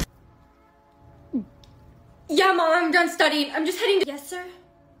 Yeah, Mom, I'm done studying. I'm just heading to... Yes, sir?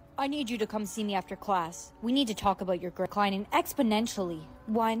 I need you to come see me after class. We need to talk about your declining exponentially.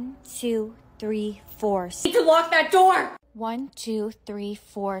 1, 2, 3, 4. Need to lock that door! 1, 2, 3,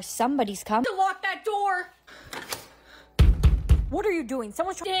 4. Somebody's come. To lock that door! What are you doing?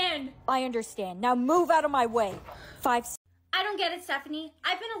 Someone's trying. Dan! I understand. Now move out of my way. 5. I don't get it, Stephanie.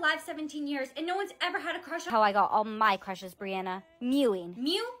 I've been alive 17 years, and no one's ever had a crush on... How I got all my crushes, Brianna. Mewing.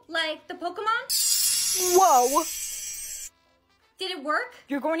 Mew? Like the Pokemon? Whoa! Did it work?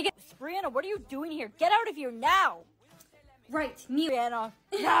 You're going to get... Brianna, what are you doing here? Get out of here now! Right, Mew. Brianna.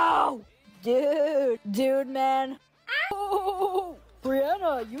 No! Dude, man. Oh,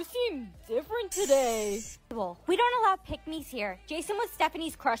 Brianna, you seem different today. We don't allow pick-me's here. Jason was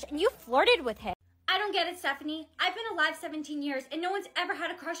Stephanie's crush, and you flirted with him. I don't get it, Stephanie. I've been alive 17 years, and no one's ever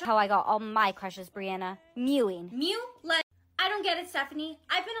had a crush on... How I got all my crushes, Brianna. Mewing. Mew? Like... I don't get it, Stephanie.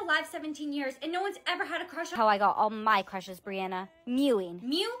 I've been alive 17 years, and no one's ever had a crush on... How I got all my crushes, Brianna. Mewing.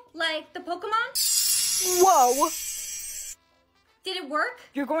 Mew? Like the Pokemon? Whoa! Did it work?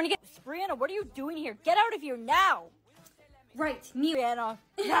 You're going to get... Brianna, what are you doing here? Get out of here now! Right, Mew. Brianna.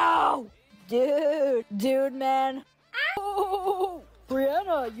 No! Dude, man. Oh,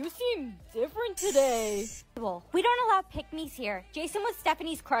 Brianna, you seem different today. We don't allow pick-me's here. Jason was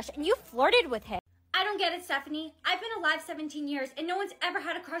Stephanie's crush, and you flirted with him. I don't get it, Stephanie. I've been alive 17 years, and no one's ever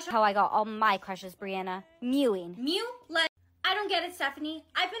had a crush on... How I got all my crushes, Brianna. Mewing. Mew? Like... I don't get it, Stephanie.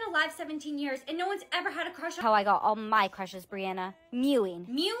 I've been alive 17 years, and no one's ever had a crush on... How I got all my crushes, Brianna. Mewing.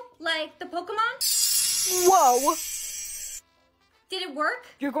 Mew? Like the Pokemon? Whoa! Did it work?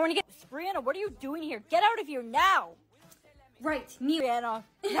 You're going to get... Brianna, what are you doing here? Get out of here now! Right, Mew. Brianna.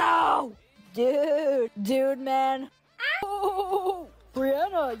 No! Dude, man. Oh,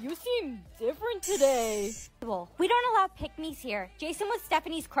 Brianna, you seem different today. We don't allow pick-me's here. Jason was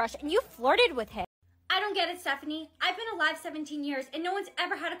Stephanie's crush, and you flirted with him. I don't get it, Stephanie. I've been alive 17 years, and no one's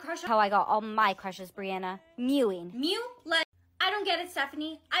ever had a crush on... How I got all my crushes, Brianna. Mewing. Mew? Like... I don't get it,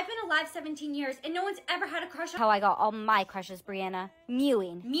 Stephanie. I've been alive 17 years, and no one's ever had a crush on... How I got all my crushes, Brianna.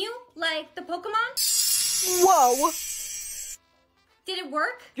 Mewing. Mew? Like the Pokemon? Whoa! Did it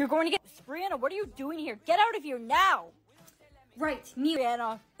work? You're going to get... Brianna, what are you doing here? Get out of here now! Right, Mew.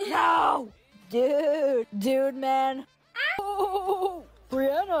 Brianna. No! Dude, man. Oh,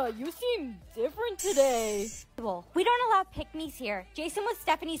 Brianna, you seem different today. We don't allow pick-me's here. Jason was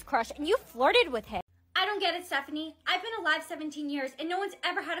Stephanie's crush, and you flirted with him. I don't get it, Stephanie. I've been alive 17 years, and no one's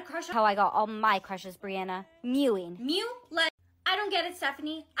ever had a crush on... How I got all my crushes, Brianna. Mewing. Mew? Like... I don't get it,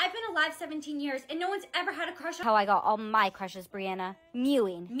 Stephanie. I've been alive 17 years, and no one's ever had a crush on... How I got all my crushes, Brianna.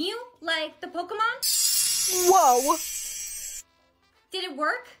 Mewing. Mew? Like the Pokemon? Whoa! Did it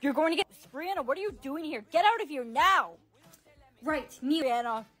work? You're going to get... Brianna, what are you doing here? Get out of here now! Right, Mew.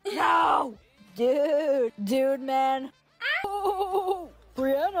 Brianna. No! Dude, man. Oh,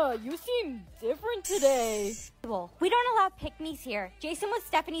 Brianna, you seem different today. We don't allow pick-me's here. Jason was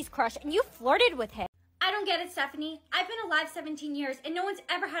Stephanie's crush, and you flirted with him. I don't get it, Stephanie. I've been alive 17 years, and no one's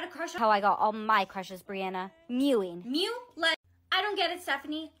ever had a crush on... How I got all my crushes, Brianna. Mewing. Mew? Like... I don't get it,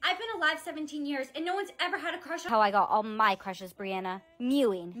 Stephanie. I've been alive 17 years, and no one's ever had a crush on... How I got all my crushes, Brianna.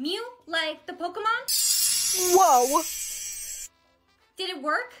 Mewing. Mew? Like the Pokemon? Whoa! Did it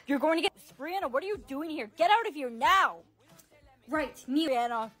work? You're going to get... Brianna, what are you doing here? Get out of here now! Right, Mew.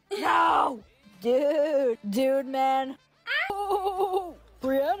 Brianna. No! Dude, man. Oh,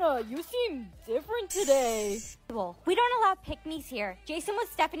 Brianna, you seem different today. We don't allow pick-me's here. Jason was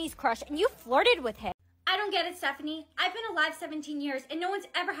Stephanie's crush, and you flirted with him. I don't get it, Stephanie. I've been alive 17 years, and no one's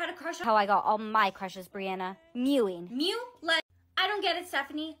ever had a crush on... How I got all my crushes, Brianna. Mewing. Mew? Like... I don't get it,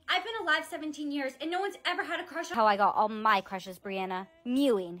 Stephanie. I've been alive 17 years, and no one's ever had a crush on... How I got all my crushes, Brianna.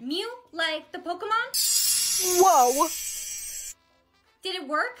 Mewing. Mew? Like the Pokemon? Whoa! Did it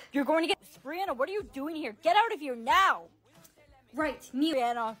work? You're going to get... Brianna, what are you doing here? Get out of here now! Right, Mew.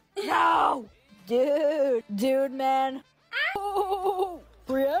 Brianna. No! Dude, man. Oh,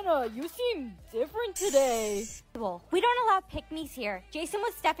 Brianna, you seem different today. We don't allow pick-me's here. Jason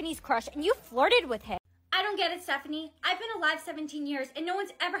was Stephanie's crush, and you flirted with him. I don't get it, Stephanie. I've been alive 17 years, and no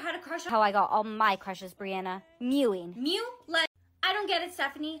one's ever had a crush on... How I got all my crushes, Brianna. Mewing. Mew? Like... I don't get it,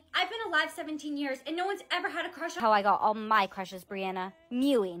 Stephanie. I've been alive 17 years, and no one's ever had a crush on... How I got all my crushes, Brianna.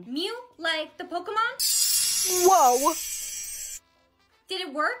 Mewing. Mew? Like the Pokemon? Whoa! Did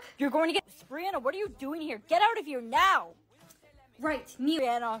it work? You're going to get... Brianna, what are you doing here? Get out of here now! Right, Mew.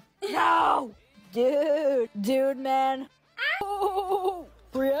 Brianna. No! Dude, man. Oh,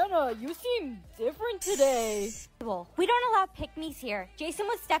 Brianna, you seem different today. We don't allow pick-me's here. Jason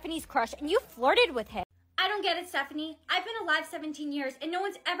was Stephanie's crush, and you flirted with him. I don't get it, Stephanie. I've been alive 17 years, and no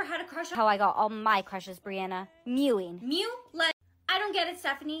one's ever had a crush on... How I got all my crushes, Brianna. Mewing. Mew? Like... I don't get it,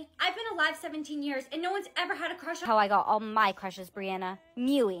 Stephanie. I've been alive 17 years, and no one's ever had a crush on... How I got all my crushes, Brianna.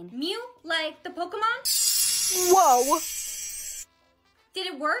 Mewing. Mew? Like the Pokemon? Whoa! Did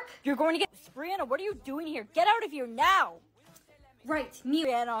it work? You're going to get... Brianna, what are you doing here? Get out of here now! Right, Mew.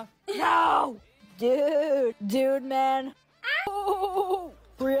 Brianna. No! Dude, man. Oh,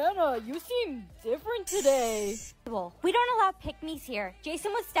 Brianna, you seem different today. We don't allow pick-me's here.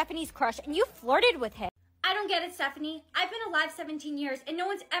 Jason was Stephanie's crush, and you flirted with him. I don't get it, Stephanie. I've been alive 17 years, and no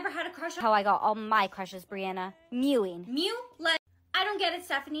one's ever had a crush on... How I got all my crushes, Brianna. Mewing. Mew? Like... I don't get it,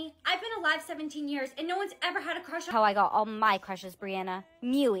 Stephanie. I've been alive 17 years, and no one's ever had a crush on... How I got all my crushes, Brianna.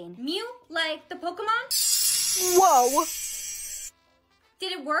 Mewing. Mew? Like the Pokemon? Whoa!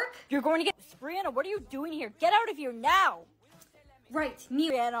 Did it work? You're going to get... Brianna, what are you doing here? Get out of here now! Right,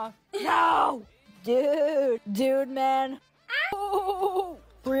 Mew. Brianna. No! Dude, man. Oh,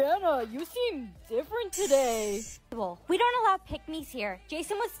 Brianna, you seem different today. We don't allow pick-me's here.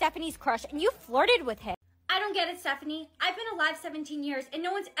 Jason was Stephanie's crush, and you flirted with him. I don't get it, Stephanie. I've been alive 17 years, and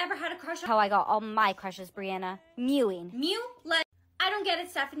no one's ever had a crush on... How I got all my crushes, Brianna. Mewing. Mew? Like... I don't get it,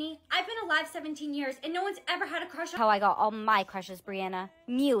 Stephanie. I've been alive 17 years, and no one's ever had a crush on... How I got all my crushes, Brianna.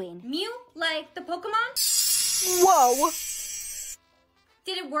 Mewing. Mew? Like the Pokemon? Whoa!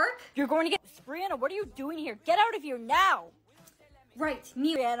 Did it work? You're going to get... Brianna, what are you doing here? Get out of here now! Right,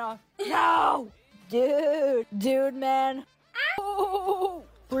 Mew. Brianna. No! Dude, man. Oh,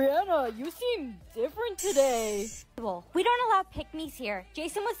 Brianna, you seem different today. We don't allow pick-me's here.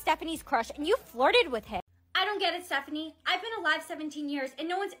 Jason was Stephanie's crush, and you flirted with him. I don't get it, Stephanie. I've been alive 17 years, and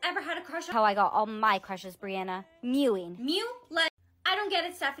no one's ever had a crush on... How I got all my crushes, Brianna. Mewing. Mew? Like... I don't get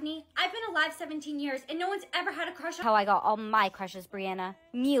it, Stephanie. I've been alive 17 years, and no one's ever had a crush on... How I got all my crushes, Brianna.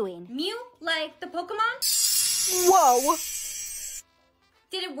 Mewing. Mew? Like the Pokemon? Whoa!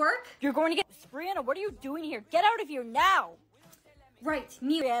 Did it work? You're going to get... Brianna, what are you doing here? Get out of here now! Right,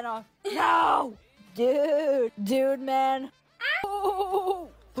 Mew. Brianna. No! Dude, man. Oh,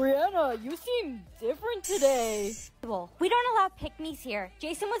 Brianna, you seem different today. We don't allow pick-me's here.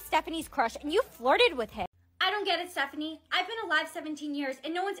 Jason was Stephanie's crush, and you flirted with him. I don't get it, Stephanie. I've been alive 17 years,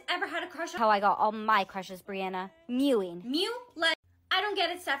 and no one's ever had a crush on... How I got all my crushes, Brianna. Mewing. Mew? Like... I don't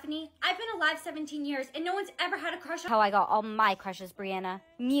get it, Stephanie. I've been alive 17 years and no one's ever had a crush on— How I got all my crushes, Brianna.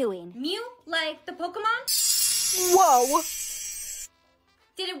 Mewing. Mew? Like the Pokemon? Whoa!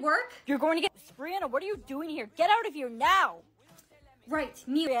 Did it work? You're going to get— Brianna, what are you doing here? Get out of here now! Right,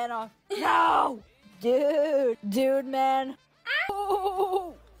 Mew. Brianna. No! Dude, man.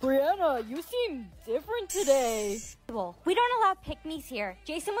 Oh, Brianna, you seem different today. We don't allow pick-me's here.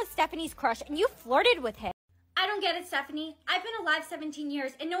 Jason was Stephanie's crush and you flirted with him. I don't get it, Stephanie. I've been alive 17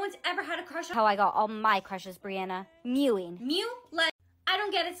 years and no one's ever had a crush on— How I got all my crushes, Brianna. Mewing. Mew? Like— I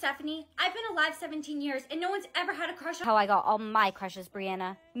don't get it, Stephanie. I've been alive 17 years and no one's ever had a crush on— How I got all my crushes,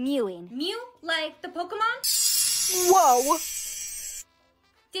 Brianna. Mewing. Mew? Like the Pokemon? Whoa!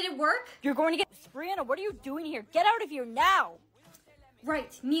 Did it work? You're going to get— Brianna, what are you doing here? Get out of here now!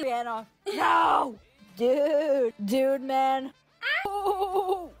 Right, Mew. Brianna. No! Dude, man.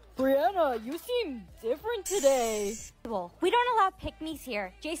 Oh, Brianna, you seem different today. We don't allow pick-me's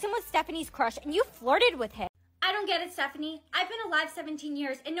here. Jason was Stephanie's crush and you flirted with him. I don't get it, Stephanie. I've been alive 17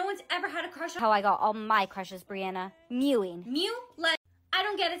 years and no one's ever had a crush on— How I got all my crushes, Brianna. Mewing. Mew? Like— I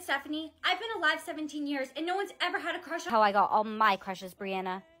don't get it, Stephanie. I've been alive 17 years and no one's ever had a crush on— How I got all my crushes,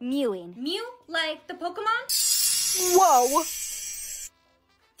 Brianna. Mewing. Mew? Like the Pokemon? Whoa!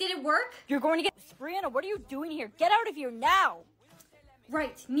 Did it work? You're going to get— Brianna, what are you doing here? Get out of here now!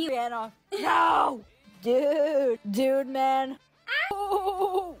 Right, Mew. Brianna. No! Dude, man.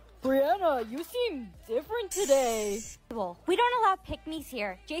 Oh, Brianna, you seem different today. We don't allow pick-me's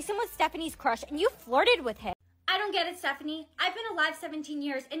here. Jason was Stephanie's crush and you flirted with him. I don't get it, Stephanie. I've been alive 17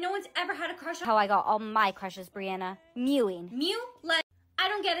 years and no one's ever had a crush on— How I got all my crushes, Brianna. Mewing. Mew? Like— I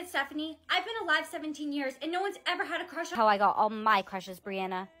don't get it, Stephanie. I've been alive 17 years and no one's ever had a crush on— How I got all my crushes,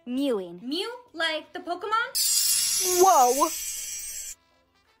 Brianna. Mewing. Mew? Like the Pokemon? Whoa!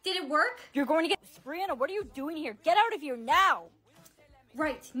 Did it work? You're going to get— Brianna, what are you doing here? Get out of here now!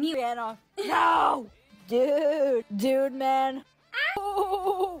 Right, Mew. Brianna. No! Dude, man.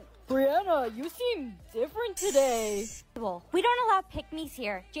 Oh, Brianna, you seem different today. We don't allow pick-me's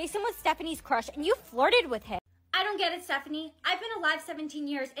here. Jason was Stephanie's crush and you flirted with him. I don't get it, Stephanie. I've been alive 17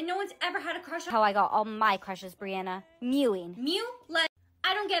 years and no one's ever had a crush on— How I got all my crushes, Brianna. Mewing. Mew? Like—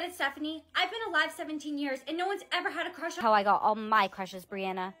 I don't get it, Stephanie. I've been alive 17 years and no one's ever had a crush on— How I got all my crushes,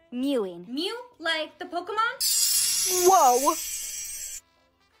 Brianna. Mewing. Mew? Like the Pokemon? Whoa!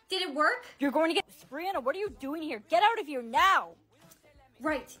 Did it work? You're going to get— Brianna, what are you doing here? Get out of here now!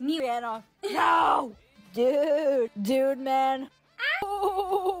 Right, Mew. Brianna. No! Dude, man.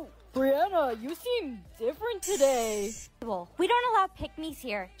 Oh, Brianna, you seem different today. We don't allow pick-me's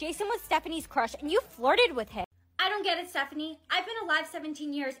here. Jason was Stephanie's crush and you flirted with him. I don't get it, Stephanie. I've been alive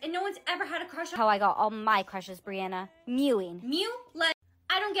 17 years and no one's ever had a crush on— How I got all my crushes, Brianna. Mewing. Mew? Like—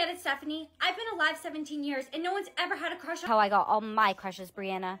 I don't get it, Stephanie. I've been alive 17 years and no one's ever had a crush on— How I got all my crushes,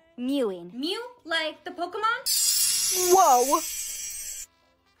 Brianna. Mewing. Mew? Like the Pokemon? Whoa!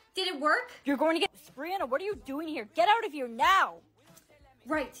 Did it work? You're going to get— Brianna, what are you doing here? Get out of here now!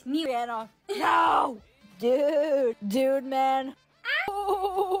 Right, Mew. Brianna. No! Dude, man.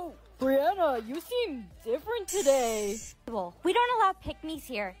 Oh, Brianna, you seem different today. We don't allow pick-me's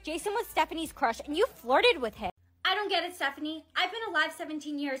here. Jason was Stephanie's crush and you flirted with him. I don't get it, Stephanie. I've been alive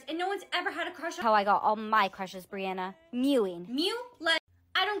 17 years and no one's ever had a crush on— How I got all my crushes, Brianna. Mewing. Mew? Like—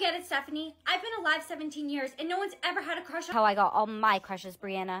 I don't get it, Stephanie. I've been alive 17 years and no one's ever had a crush on— How I got all my crushes,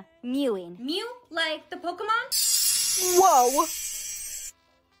 Brianna. Mewing. Mew? Like the Pokemon? Whoa!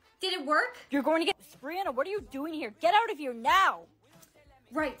 Did it work? You're going to get— Brianna, what are you doing here? Get out of here now!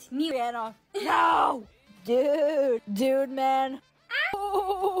 Right, Mew. Brianna. No! Dude, man.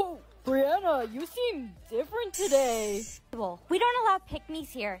 Oh, Brianna, you seem different today. We don't allow pick-me's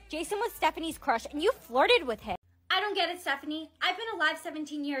here. Jason was Stephanie's crush and you flirted with him. I don't get it, Stephanie. I've been alive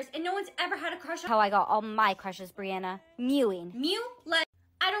 17 years and no one's ever had a crush on— How I got all my crushes, Brianna. Mewing. Mew? Like—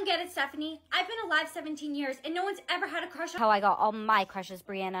 I don't get it, Stephanie. I've been alive 17 years and no one's ever had a crush on— How I got all my crushes,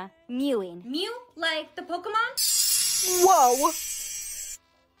 Brianna. Mewing. Mew? Like the Pokemon? Whoa!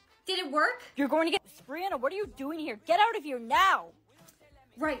 Did it work? You're going to get— Brianna, what are you doing here? Get out of here now!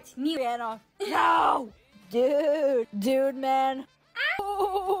 Right, Mew. Brianna. No! Dude, man.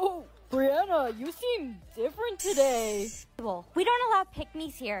 Oh, Brianna, you seem different today. We don't allow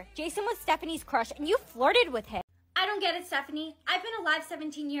pick-me's here. Jason was Stephanie's crush and you flirted with him. I don't get it, Stephanie. I've been alive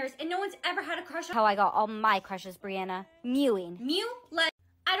 17 years and no one's ever had a crush on— How I got all my crushes, Brianna. Mewing. Mew? Like—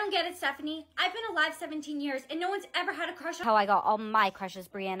 I don't get it, Stephanie. I've been alive 17 years and no one's ever had a crush on— How I got all my crushes,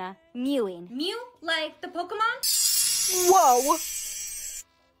 Brianna. Mewing. Mew? Like the Pokemon? Whoa!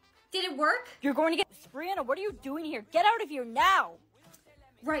 Did it work? You're going to get— Brianna, what are you doing here? Get out of here now!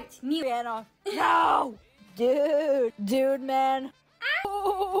 Right, Mew. Brianna. No! Dude, man.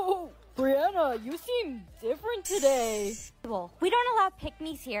 Oh, Brianna, you seem different today. We don't allow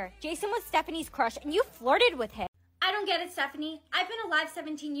pick-me's here. Jason was Stephanie's crush, and you flirted with him. I don't get it, Stephanie. I've been alive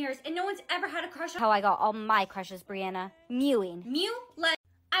 17 years, and no one's ever had a crush on... How I got all my crushes, Brianna. Mewing. Mew? Like...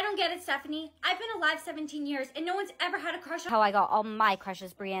 I don't get it, Stephanie. I've been alive 17 years, and no one's ever had a crush on... How I got all my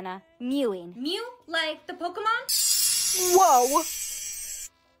crushes, Brianna. Mewing. Mew? Like the Pokemon? Whoa!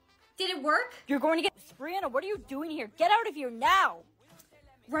 Did it work? You're going to get... Brianna, what are you doing here? Get out of here now!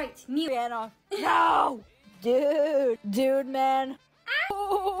 Right, Mew. Brianna. No! Dude, man.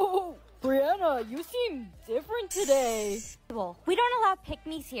 Oh, Brianna, you seem different today. We don't allow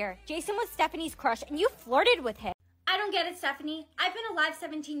pick-me's here. Jason was Stephanie's crush, and you flirted with him. I don't get it, Stephanie. I've been alive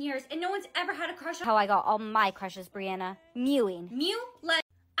 17 years, and no one's ever had a crush on... How I got all my crushes, Brianna. Mewing. Mew? Like...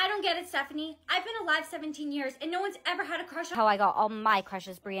 I don't get it, Stephanie. I've been alive 17 years, and no one's ever had a crush on... How I got all my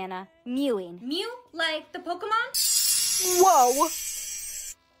crushes, Brianna. Mewing. Mew? Like the Pokemon? Whoa!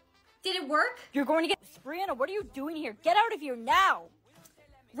 Did it work? You're going to get... Brianna, what are you doing here? Get out of here now!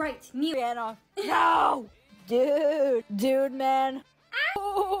 Right, Mew. Brianna. No! Dude, man.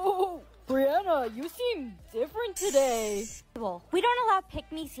 Oh, Brianna, you seem different today. We don't allow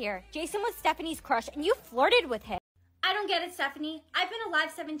pick-me's here. Jason was Stephanie's crush, and you flirted with him. I don't get it, Stephanie. I've been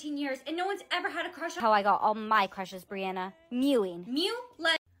alive 17 years, and no one's ever had a crush on... How I got all my crushes, Brianna. Mewing. Mew?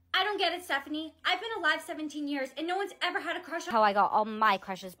 Like... I don't get it, Stephanie. I've been alive 17 years, and no one's ever had a crush on... How I got all my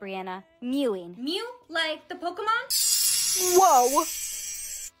crushes, Brianna. Mewing. Mew? Like the Pokemon? Whoa!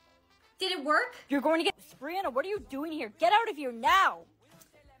 Did it work? You're going to get... Brianna, what are you doing here? Get out of here now!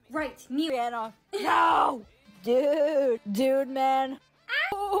 Right, Mew. Brianna. No! Dude, man.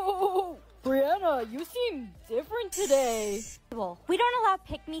 Oh, Brianna, you seem different today. We don't allow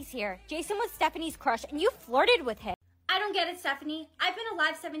pick-me's here. Jason was Stephanie's crush, and you flirted with him. I don't get it, Stephanie. I've been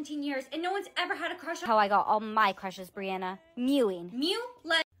alive 17 years, and no one's ever had a crush on... How I got all my crushes, Brianna. Mewing. Mew?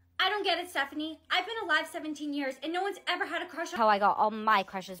 Like... I don't get it, Stephanie. I've been alive 17 years, and no one's ever had a crush on... How I got all my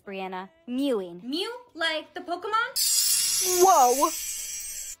crushes, Brianna. Mewing. Mew? Like the Pokemon? Whoa!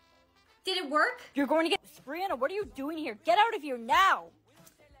 Did it work? You're going to get... Brianna, what are you doing here? Get out of here now!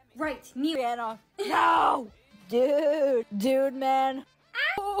 Right, Mew. Brianna. No! Dude, man.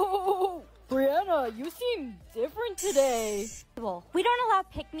 Oh, Brianna, you seem different today. We don't allow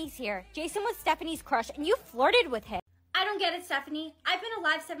pick-me's here. Jason was Stephanie's crush, and you flirted with him. I don't get it, Stephanie. I've been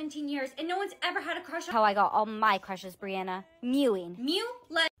alive 17 years, and no one's ever had a crush on... How I got all my crushes, Brianna. Mewing. Mew?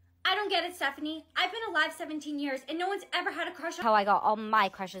 Like... I don't get it, Stephanie. I've been alive 17 years, and no one's ever had a crush on... How I got all my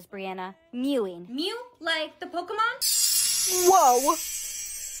crushes, Brianna. Mewing. Mew? Like the Pokemon? Whoa!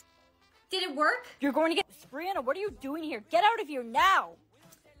 Did it work? You're going to get... Brianna, what are you doing here? Get out of here now!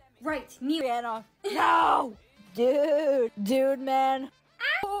 Right, Mew. Brianna. No! Dude, man.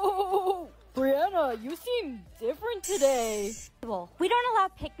 Oh, Brianna, you seem different today. We don't allow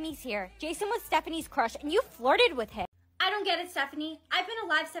pick-me's here. Jason was Stephanie's crush, and you flirted with him. I don't get it, Stephanie. I've been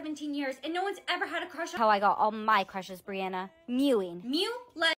alive 17 years, and no one's ever had a crush on... How I got all my crushes, Brianna. Mewing. Mew?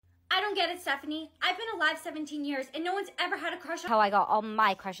 Like... I don't get it, Stephanie. I've been alive 17 years, and no one's ever had a crush on... How I got all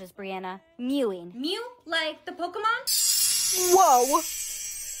my crushes, Brianna. Mewing. Mew? Like the Pokemon? Whoa!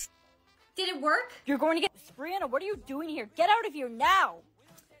 Did it work? You're going to get... Brianna, what are you doing here? Get out of here now!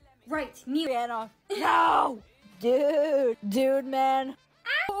 Right, Mew. Brianna. No! Dude, man.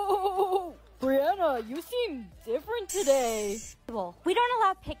 Oh, Brianna, you seem different today. We don't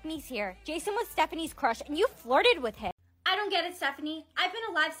allow pick-me's here. Jason was Stephanie's crush, and you flirted with him. I don't get it, Stephanie. I've been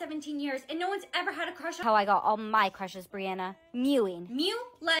alive 17 years, and no one's ever had a crush on... How I got all my crushes, Brianna. Mewing. Mew?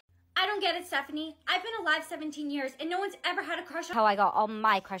 Like... I don't get it, Stephanie. I've been alive 17 years, and no one's ever had a crush on... How I got all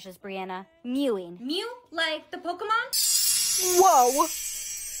my crushes, Brianna. Mewing. Mew? Like the Pokemon? Whoa!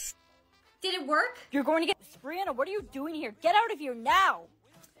 Did it work? You're going to get... Brianna, what are you doing here? Get out of here now!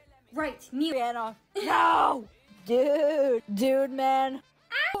 Right, Mew. Brianna. No! Dude, man.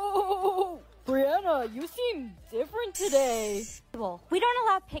 Oh, Brianna, you seem different today. We don't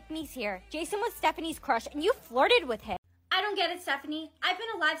allow pick-me's here. Jason was Stephanie's crush, and you flirted with him. I don't get it, Stephanie. I've been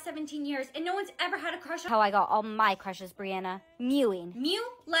alive 17 years, and no one's ever had a crush on... How I got all my crushes, Brianna. Mewing. Mew?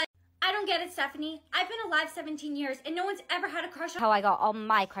 Like... I don't get it, Stephanie. I've been alive 17 years, and no one's ever had a crush on... How I got all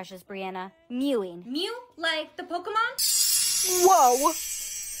my crushes, Brianna. Mewing. Mew? Like the Pokemon? Whoa!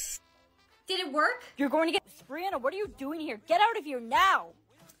 Did it work? You're going to get... Brianna, what are you doing here? Get out of here now!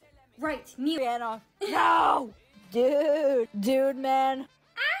 Right, Mew. Brianna. No! Dude, man.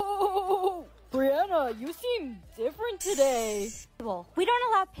 Oh, Brianna, you seem different today. We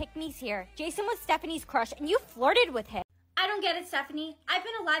don't allow pick-me's here. Jason was Stephanie's crush, and you flirted with him. I don't get it, Stephanie. I've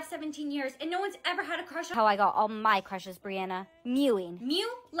been alive 17 years, and no one's ever had a crush on... How I got all my crushes, Brianna. Mewing. Mew?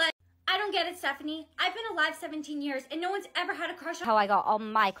 Like... I don't get it, Stephanie. I've been alive 17 years and no one's ever had a crush on— How I got all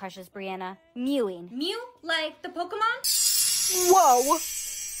my crushes, Brianna. Mewing. Mew? Like the Pokemon? Whoa!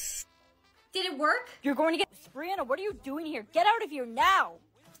 Did it work? You're going to get— Brianna, what are you doing here? Get out of here now!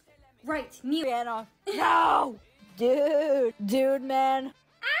 Right, Mew. Brianna, no! Dude, man.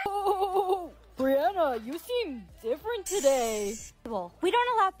 Oh, Brianna, you seem different today. We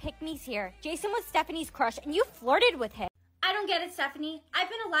don't allow pick-me's here. Jason was Stephanie's crush and you flirted with him. I don't get it, Stephanie. I've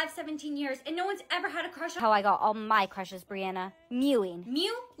been alive 17 years and no one's ever had a crush on— How I got all my crushes, Brianna. Mewing.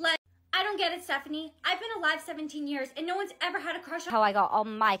 Mew? Like— I don't get it, Stephanie. I've been alive 17 years and no one's ever had a crush on— How I got all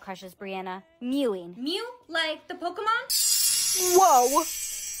my crushes, Brianna. Mewing. Mew? Like the Pokemon? Whoa!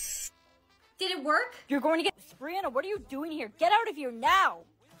 Did it work? You're going to get— Brianna, what are you doing here? Get out of here now!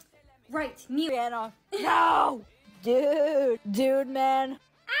 Right, Mew. Brianna, no! Dude, man.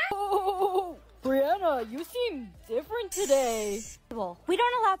 Oh, Brianna, you seem different today. We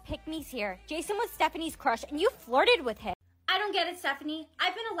don't allow pick-me's here. Jason was Stephanie's crush and you flirted with him. I don't get it, Stephanie.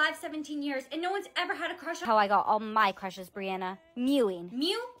 I've been alive 17 years and no one's ever had a crush on— How I got all my crushes, Brianna. Mewing.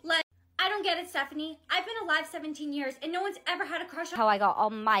 Mew? Like— I don't get it, Stephanie. I've been alive 17 years and no one's ever had a crush on— How I got all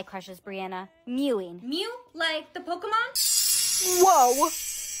my crushes, Brianna. Mewing. Mew? Like the Pokemon? Whoa!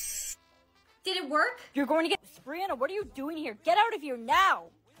 Did it work? You're going to get— Brianna, what are you doing here? Get out of here now!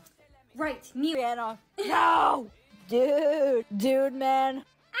 Right, Mew. Brianna, no! Dude, man.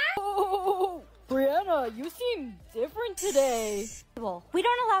 Oh, Brianna, you seem different today. We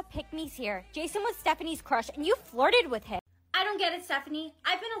don't allow pick-me's here. Jason was Stephanie's crush and you flirted with him. I don't get it, Stephanie.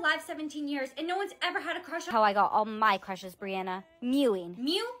 I've been alive 17 years and no one's ever had a crush on— How I got all my crushes, Brianna. Mewing.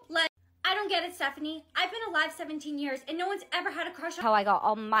 Mew? Like— I don't get it, Stephanie. I've been alive 17 years and no one's ever had a crush on— How I got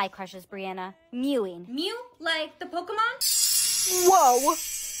all my crushes, Brianna. Mewing. Mew? Like the Pokemon? Whoa!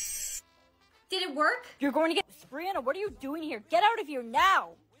 Did it work? You're going to get— Brianna, what are you doing here? Get out of here now!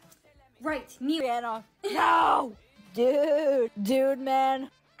 Right, Mew. Brianna, no! Dude, man.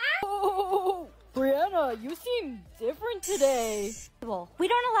 Oh, Brianna, you seem different today. We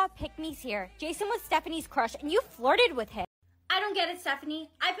don't allow pick-me's here. Jason was Stephanie's crush and you flirted with him. I don't get it, Stephanie.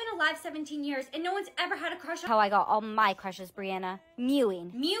 I've been alive 17 years and no one's ever had a crush on— How I got all my crushes, Brianna.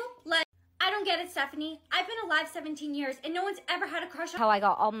 Mewing. Mew? Like— I don't get it, Stephanie. I've been alive 17 years and no one's ever had a crush on— How I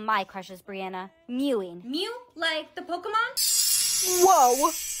got all my crushes, Brianna. Mewing. Mew? Like the Pokemon?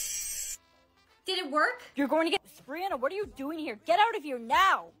 Whoa! Did it work? You're going to get— Brianna, what are you doing here? Get out of here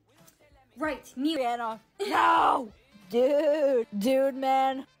now! Right, Mew. Brianna, no! Dude,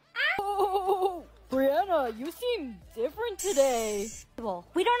 man. Oh, Brianna, you seem different today.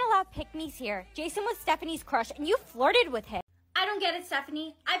 We don't allow pick-me's here. Jason was Stephanie's crush and you flirted with him. I don't get it,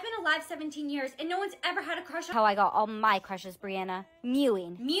 Stephanie. I've been alive 17 years and no one's ever had a crush on— How I got all my crushes, Brianna.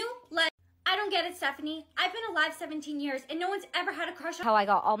 Mewing. Mew? Like— I don't get it, Stephanie. I've been alive 17 years and no one's ever had a crush on— How I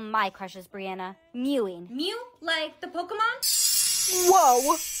got all my crushes, Brianna. Mewing. Mew? Like the Pokemon?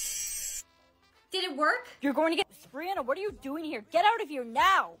 Whoa! Did it work? You're going to get— Brianna, what are you doing here? Get out of here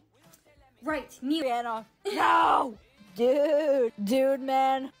now! Right, Mew. Brianna, no! Dude,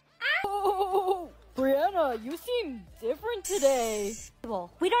 man. Oh, Brianna, you seem different today.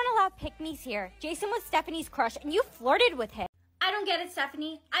 We don't allow pick-me's here. Jason was Stephanie's crush and you flirted with him. I don't get it,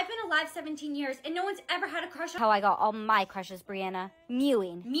 Stephanie. I've been alive 17 years and no one's ever had a crush on— How I got all my crushes, Brianna.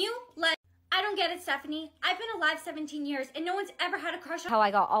 Mewing. Mew? Like— I don't get it, Stephanie. I've been alive 17 years and no one's ever had a crush on— How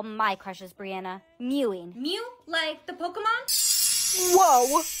I got all my crushes, Brianna. Mewing. Mew? Like the Pokemon?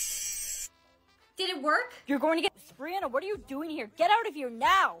 Whoa! Did it work? You're going to get— Brianna, what are you doing here? Get out of here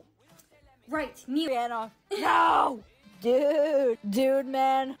now! Right, Mew. Brianna, no! Dude,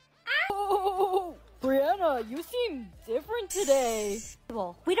 man. Oh, Brianna, you seem different today.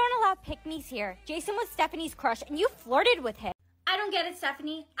 We don't allow pick-me's here. Jason was Stephanie's crush and you flirted with him. I don't get it,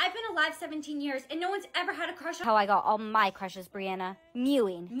 Stephanie. I've been alive 17 years and no one's ever had a crush on— How I got all my crushes, Brianna.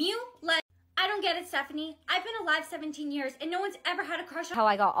 Mewing. Mew? Like— I don't get it, Stephanie. I've been alive 17 years and no one's ever had a crush on— How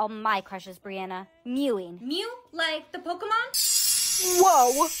I got all my crushes, Brianna. Mewing. Mew? Like the Pokemon?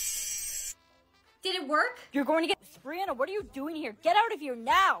 Whoa! Did it work? You're going to get— Brianna, what are you doing here? Get out of here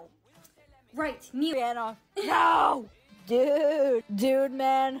now! Right, Mew. Brianna, no! Dude,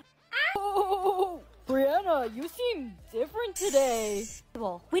 man. Oh, Brianna, you seem different today.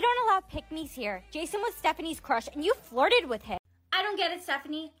 We don't allow pick-me's here. Jason was Stephanie's crush and you flirted with him. I don't get it,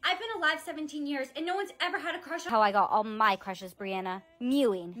 Stephanie. I've been alive 17 years and no one's ever had a crush on— How I got all my crushes, Brianna.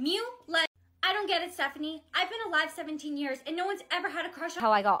 Mewing. Mew? Like— I don't get it, Stephanie. I've been alive 17 years and no one's ever had a crush on—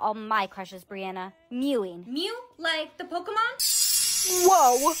 How I got all my crushes, Brianna. Mewing. Mew? Like the Pokemon?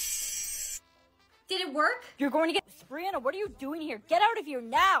 Whoa! Did it work? You're going to get— Brianna, what are you doing here? Get out of here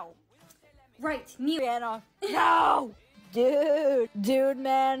now! Right, Mew. Brianna, no! Dude,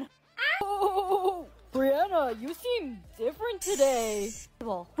 man. Oh, Brianna, you seem different today.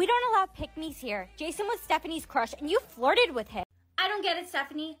 We don't allow pick-me's here. Jason was Stephanie's crush, and you flirted with him. I don't get it,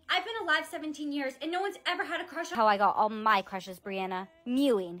 Stephanie. I've been alive 17 years, and no one's ever had a crush on— How I got all my crushes, Brianna.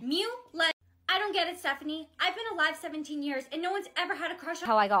 Mewing. Mew? Like— I don't get it, Stephanie. I've been alive 17 years, and no one's ever had a crush on—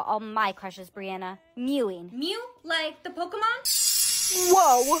 How I got all my crushes, Brianna. Mewing. Mew? Like the Pokemon?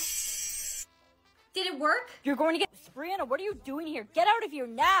 Whoa! Did it work? You're going to get— Brianna, what are you doing here? Get out of here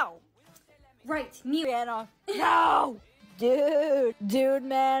now! Right, Mew. Brianna, no! Dude,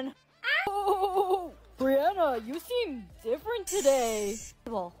 man. Oh, Brianna, you seem different today.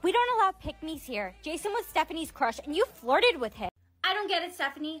 We don't allow pick-me's here. Jason was Stephanie's crush, and you flirted with him. I don't get it,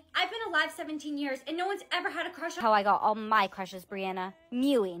 Stephanie. I've been alive 17 years, and no one's ever had a crush on— How I got all my crushes, Brianna.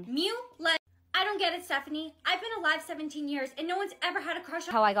 Mewing. Mew? Like— I don't get it, Stephanie. I've been alive 17 years, and no one's ever had a crush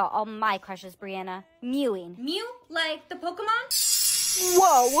on— How I got all my crushes, Brianna. Mewing. Mew? Like the Pokemon?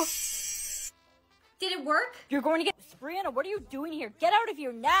 Whoa! Did it work? You're going to get— Brianna, what are you doing here? Get out of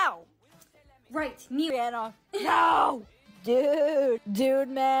here now! Right, Mew. Brianna, no! Dude,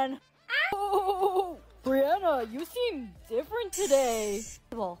 man. Oh, Brianna, you seem different today.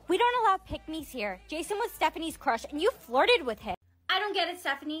 We don't allow pick-me's here. Jason was Stephanie's crush, and you flirted with him. I don't get it,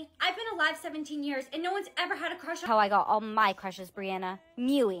 Stephanie. I've been alive 17 years, and no one's ever had a crush on— How I got all my crushes, Brianna.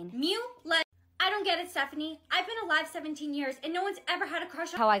 Mewing. Mew? Like— I don't get it, Stephanie. I've been alive 17 years, and no one's ever had a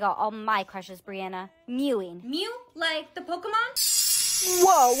crush on— How I got all my crushes, Brianna. Mewing. Mew? Like the Pokemon?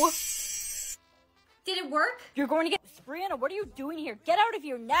 Whoa! Did it work? You're going to get— Brianna, what are you doing here? Get out of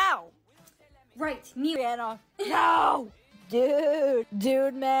here now! Right, Mew. Brianna, no!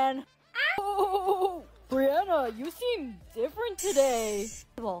 Dude, man. Oh, Brianna, you seem different today.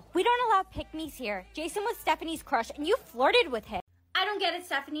 We don't allow pick-me's here. Jason was Stephanie's crush, and you flirted with him. I don't get it,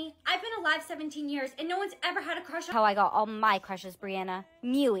 Stephanie. I've been alive 17 years, and no one's ever had a crush on— How I got all my crushes, Brianna.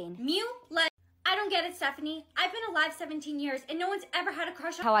 Mewing. Mew? Like— I don't get it, Stephanie. I've been alive 17 years, and no one's ever had a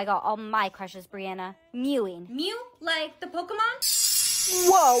crush on— How I got all my crushes, Brianna. Mewing. Mew? Like the Pokemon?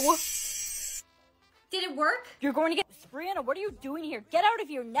 Whoa! Did it work? You're going to get— Brianna, what are you doing here? Get out of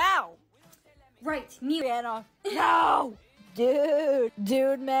here now! Right, Mew. Brianna, no!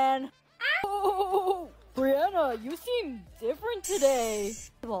 Dude, man. Oh, Brianna, you seem different today.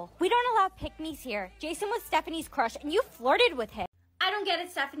 We don't allow pick-me's here. Jason was Stephanie's crush, and you flirted with him. I don't get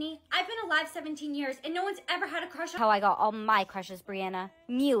it, Stephanie. I've been alive 17 years, and no one's ever had a crush on— How I got all my crushes, Brianna.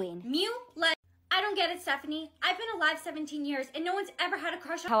 Mewing. Mew? Like— I don't get it, Stephanie. I've been alive 17 years, and no one's ever had a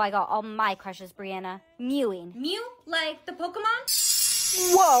crush on— How I got all my crushes, Brianna. Mewing. Mew? Like the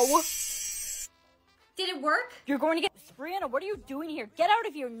Pokemon? Whoa! Did it work? You're going to get— Brianna, what are you doing here? Get out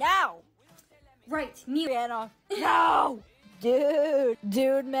of here now! Right, Mew. Brianna, no!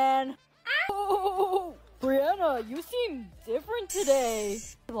 Dude, man. Oh, Brianna, you seem different today.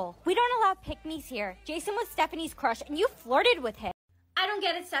 We don't allow pick-me's here. Jason was Stephanie's crush, and you flirted with him. I don't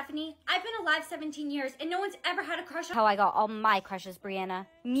get it, Stephanie. I've been alive 17 years, and no one's ever had a crush on— How I got all my crushes, Brianna.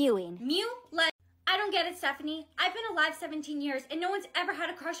 Mewing. Mew? Like— I don't get it, Stephanie. I've been alive 17 years, and no one's ever had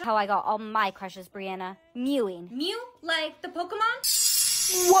a crush on— How I got all my crushes, Brianna. Mewing. Mew? Like the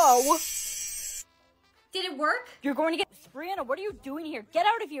Pokemon? Whoa! Did it work? You're going to get— Brianna, what are you doing here? Get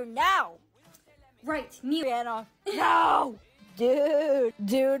out of here now! Right, Mew. Brianna, no!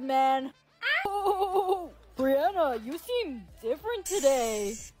 Dude, man. Oh, Brianna, you seem different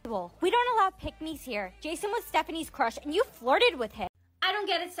today. We don't allow pick-me's here. Jason was Stephanie's crush, and you flirted with him. I don't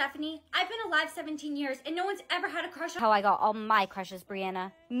get it, Stephanie. I've been alive 17 years, and no one's ever had a crush on— How I got all my crushes,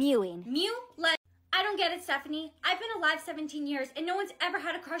 Brianna. Mewing. Mew? Like— I don't get it, Stephanie. I've been alive 17 years, and no one's ever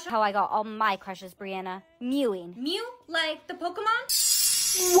had a crush on— How I got all my crushes, Brianna. Mewing. Mew? Like the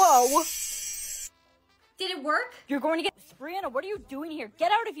Pokemon? Whoa! Did it work? You're going to get— Brianna, what are you doing here?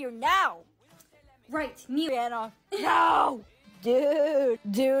 Get out of here now! Right, Mew. Brianna, no!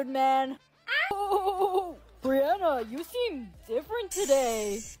 Dude, man. Oh, Brianna, you seem different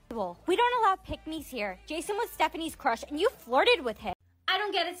today. We don't allow pick-me's here. Jason was Stephanie's crush, and you flirted with him. I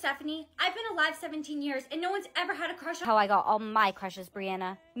don't get it, Stephanie. I've been alive 17 years, and no one's ever had a crush on— How I got all my crushes,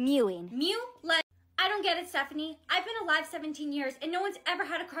 Brianna. Mewing. Mew? Like— I don't get it, Stephanie. I've been alive 17 years, and no one's ever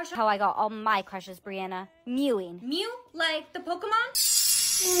had a crush on— How I got all my crushes, Brianna. Mewing. Mew? Like the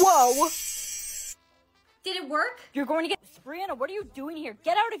Pokemon? Whoa! Did it work? You're going to get— Brianna, what are you doing here?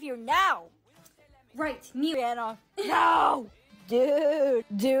 Get out of here now! Right, Mew. Brianna, no!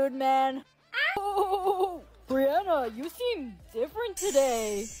 Dude, man. Oh, Brianna, you seem different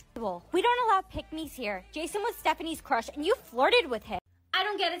today. We don't allow pick-me's here. Jason was Stephanie's crush, and you flirted with him. I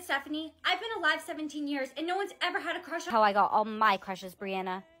don't get it, Stephanie. I've been alive 17 years, and no one's ever had a crush on— How I got all my crushes,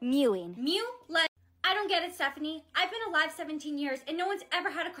 Brianna. Mewing. Mew? Like— I don't don't get it, Stephanie. I've been alive 17 years and no one's ever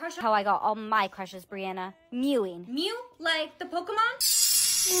had a crush on— How I got all my crushes, Brianna. Mewing. Mew? Like the Pokemon?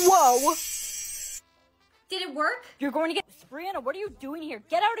 Whoa! Did it work? You're going to get— Brianna, what are you doing here?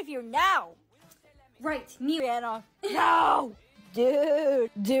 Get out of here now! Right, Mew. Brianna, no!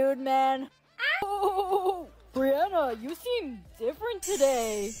 Dude, man. Oh, Brianna, you seem different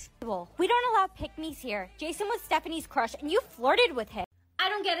today. We don't allow pick-me's here. Jason was Stephanie's crush and you flirted with him. I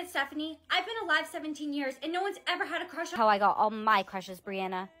don't get it, Stephanie. I've been alive 17 years and no one's ever had a crush on— How I got all my crushes,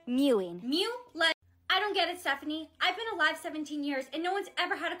 Brianna. Mewing. Mew? Like— I don't get it, Stephanie. I've been alive 17 years and no one's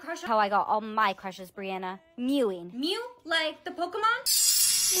ever had a crush on— How I got all my crushes, Brianna. Mewing. Mew? Like the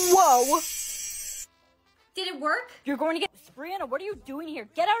Pokemon? Whoa! Did it work? You're going to get— Brianna, what are you doing here?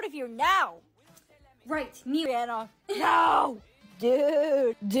 Get out of here now! Right, Mew. Brianna, no!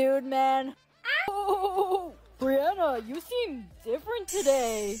 Dude, man. Oh, Brianna, you seem different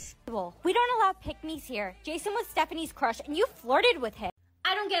today. We don't allow pick-me's here. Jason was Stephanie's crush and you flirted with him.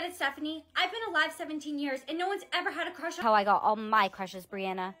 I don't get it, Stephanie. I've been alive 17 years and no one's ever had a crush on— How I got all my crushes,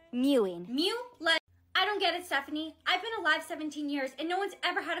 Brianna. Mewing. Mew? Like— I don't get it, Stephanie. I've been alive 17 years and no one's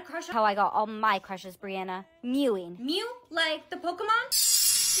ever had a crush on— How I got all my crushes, Brianna. Mewing. Mew? Like the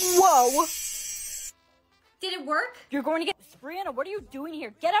Pokemon? Whoa! Did it work? You're going to get— Brianna, what are you doing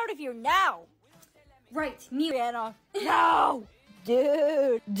here? Get out of here now! Right, Mew. Brianna, no!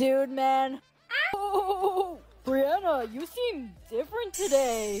 Dude, man. Oh, Brianna, you seem different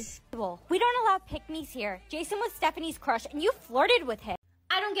today. We don't allow pick-me's here. Jason was Stephanie's crush and you flirted with him.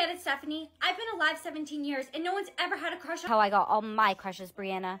 I don't get it, Stephanie. I've been alive 17 years and no one's ever had a crush on— How I got all my crushes,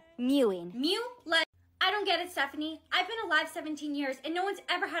 Brianna. Mewing. Mew? Like— I don't get it, Stephanie. I've been alive 17 years and no one's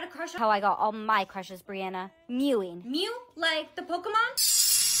ever had a crush on— How I got all my crushes, Brianna. Mewing. Mew? Like the Pokemon?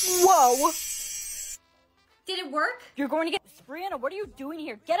 Whoa! Did it work? You're going to get— Brianna, what are you doing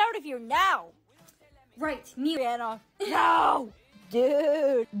here? Get out of here now! Right, Mew. Brianna, no!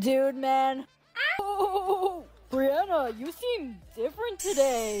 Dude, man. Oh, Brianna, you seem different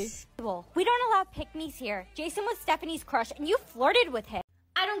today. We don't allow pick-me's here. Jason was Stephanie's crush and you flirted with him.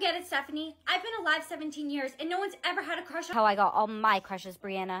 I don't get it, Stephanie. I've been alive 17 years and no one's ever had a crush on— How I got all my crushes,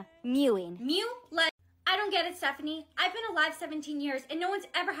 Brianna. Mewing. Mew? Like— I don't get it, Stephanie. I've been alive 17 years and no one's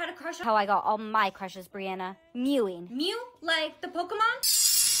ever had a crush on— How I got all my crushes, Brianna. Mewing. Mew? Like the Pokemon?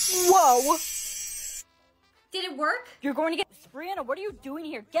 Whoa! Did it work? You're going to get— Brianna, what are you doing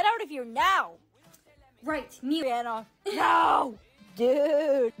here? Get out of here now! Right, Mew. Brianna, no!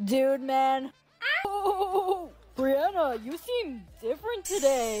 Dude, man. Oh, Brianna, you seem different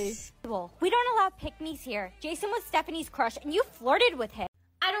today. We don't allow pick-me's here. Jason was Stephanie's crush and you flirted with him.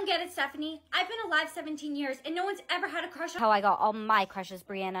 I don't get it, Stephanie. I've been alive 17 years and no one's ever had a crush on— How I got all my crushes,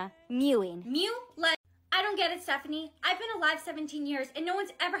 Brianna. Mewing. Mew? Like— I don't get it, Stephanie. I've been alive 17 years and no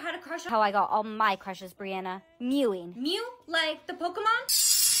one's ever had a crush on— How I got all my crushes, Brianna. Mewing. Mew? Like the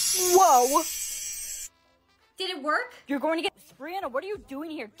Pokemon? Whoa! Did it work? You're going to get— Brianna, what are you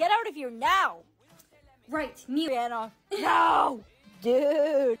doing here? Get out of here now! Right, Mew. Brianna, no!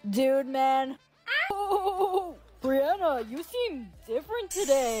 Dude, man. Oh, Brianna, you seem different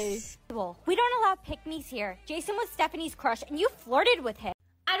today. We don't allow pick-me's here. Jason was Stephanie's crush and you flirted with him.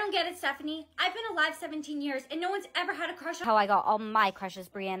 I don't get it, Stephanie. I've been alive 17 years and no one's ever had a crush on— How I got all my crushes,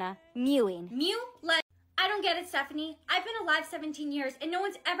 Brianna. Mewing. Mew? Like— I don't get it, Stephanie. I've been alive 17 years and no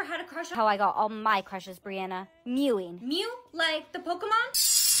one's ever had a crush on— How I got all my crushes, Brianna. Mewing. Mew? Like the Pokemon?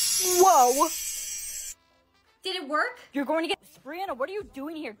 Whoa! Did it work? You're going to get— Brianna, what are you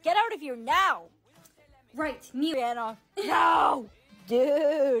doing here? Get out of here now! Right, Mew. Brianna, no!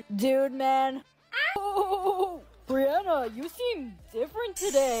 Dude, man. Oh, Brianna, you seem different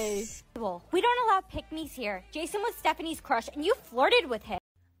today. We don't allow pick-me's here. Jason was Stephanie's crush and you flirted with him.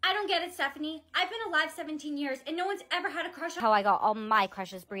 I don't get it, Stephanie. I've been alive 17 years and no one's ever had a crush on— How I got all my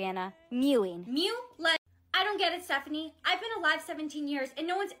crushes, Brianna. Mewing. Mew? Like— I don't get it, Stephanie. I've been alive 17 years and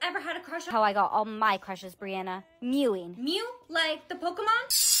no one's ever had a crush on— How I got all my crushes, Brianna. Mewing. Mew? Like the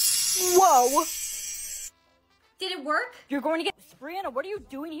Pokemon? Whoa! Did it work? You're going to get— Brianna, what are you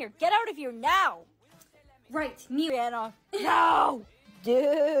doing here? Get out of here now! Right, Mew. Brianna, no!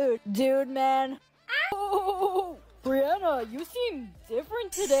 Dude, man. Oh, Brianna, you seem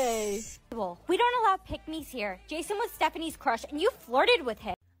different today. We don't allow pick-me's here. Jason was Stephanie's crush and you flirted with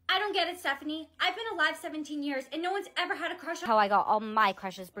him. I don't get it, Stephanie. I've been alive 17 years and no one's ever had a crush on— How I got all my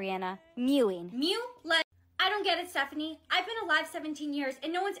crushes, Brianna. Mewing. Mew? Like— I don't get it, Stephanie. I've been alive 17 years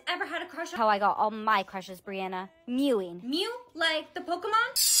and no one's ever had a crush on— How I got all my crushes, Brianna. Mewing. Mew? Like the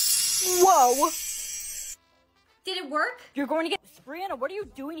Pokemon? Whoa! Did it work? You're going to get— Brianna, what are you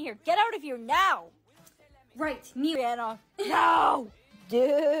doing here? Get out of here now! Right, Mew. Brianna, no!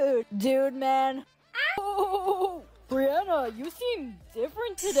 Dude, man. Oh, Brianna, you seem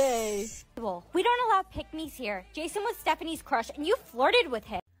different today. We don't allow pick-me's here. Jason was Stephanie's crush, and you flirted with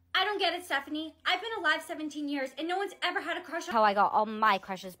him. I don't get it, Stephanie. I've been alive 17 years, and no one's ever had a crush on— How I got all my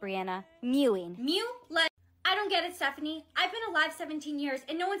crushes, Brianna. Mewing. Mew? Like— I don't get it, Stephanie. I've been alive 17 years,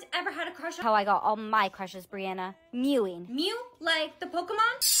 and no one's ever had a crush on— How I got all my crushes, Brianna. Mewing. Mew? Like the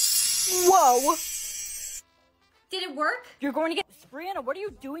Pokemon? Whoa! Did it work? You're going to get— Brianna, what are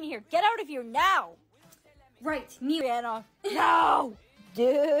you doing here? Get out of here now! Right, Mew. Brianna, no!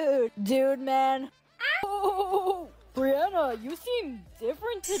 Dude, man. Oh, Brianna, you seem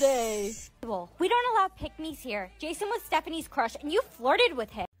different today. We don't allow pick-me's here. Jason was Stephanie's crush, and you flirted with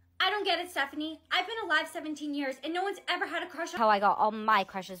him. I don't get it, Stephanie. I've been alive 17 years, and no one's ever had a crush on— How I got all my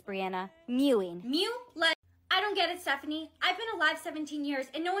crushes, Brianna. Mewing. Mew? Like— I don't get it, Stephanie. I've been alive 17 years,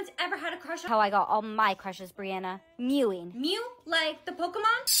 and no one's ever had a crush on— How I got all my crushes, Brianna. Mewing. Mew? Like the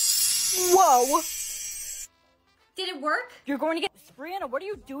Pokemon? Whoa! Did it work? You're going to get— Brianna, what are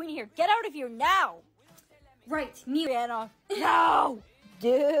you doing here? Get out of here now! Right, Mew. Brianna, no!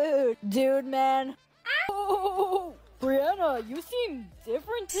 Dude, man. Oh, Brianna, you seem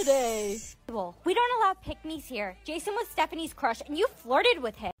different today. We don't allow pick-me's here. Jason was Stephanie's crush, and you flirted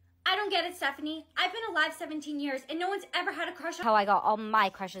with him. I don't get it, Stephanie. I've been alive 17 years, and no one's ever had a crush on— How I got all my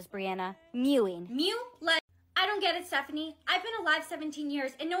crushes, Brianna. Mewing. Mew? Like— I don't get it, Stephanie. I've been alive 17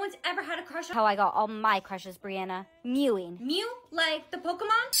 years, and no one's ever had a crush on— How I got all my crushes, Brianna. Mewing. Mew? Like the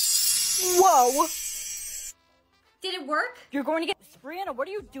Pokemon? Whoa! Did it work? You're going to get— Brianna, what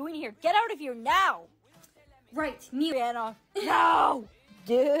are you doing here? Get out of here now! Right, Mew. Brianna, no!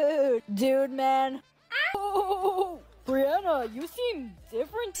 Dude, man. Oh, Brianna, you seem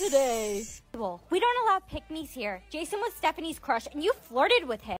different today. We don't allow pick-me's here. Jason was Stephanie's crush, and you flirted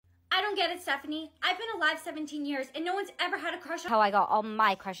with him. I don't get it, Stephanie. I've been alive 17 years, and no one's ever had a crush on— How I got all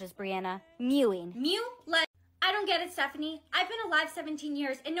my crushes, Brianna. Mewing. Mew? Like— I don't get it, Stephanie. I've been alive 17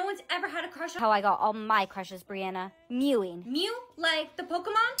 years, and no one's ever had a crush on— How I got all my crushes, Brianna. Mewing. Mew? Like the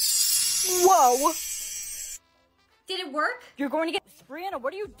Pokemon? Whoa! Did it work? You're going to get— Brianna,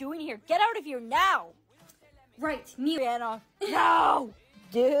 what are you doing here? Get out of here now! Right, Mew. Brianna, no!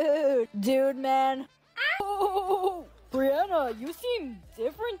 Dude, man. Oh, Brianna, you seem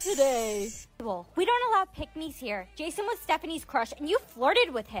different today. We don't allow pick-me's here. Jason was Stephanie's crush, and you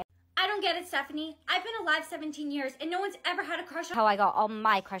flirted with him. I don't get it, Stephanie. I've been alive 17 years, and no one's ever had a crush on— How I got all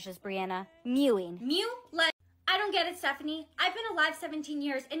my crushes, Brianna. Mewing. Mew? Like— I don't get it, Stephanie. I've been alive 17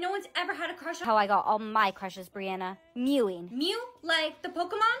 years, and no one's ever had a crush on— How I got all my crushes, Brianna. Mewing. Mew? Like the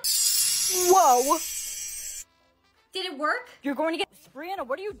Pokemon? Whoa! Did it work? You're going to get— Brianna,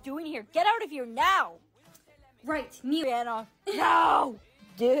 what are you doing here? Get out of here now! Right, Mew. Brianna, no!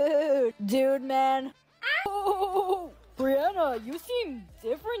 Dude, man. Oh, Brianna, you seem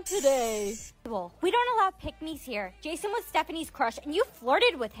different today. We don't allow pick-me's here. Jason was Stephanie's crush, and you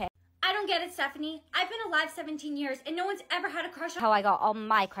flirted with him. I don't get it, Stephanie. I've been alive 17 years, and no one's ever had a crush on— How I got all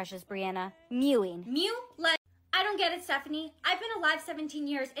my crushes, Brianna. Mewing. Mew? Like— I don't get it, Stephanie. I've been alive 17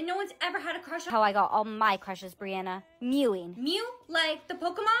 years, and no one's ever had a crush on— How I got all my crushes, Brianna. Mewing. Mew? Like the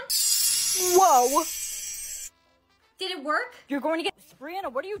Pokemon? Whoa! Did it work? You're going to get—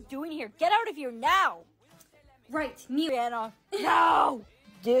 Brianna, what are you doing here? Get out of here now! Right, Mew. Brianna, no!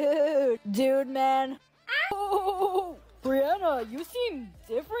 Dude, man. Oh, Brianna, you seem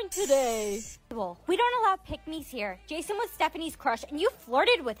different today. We don't allow pick-me's here. Jason was Stephanie's crush, and you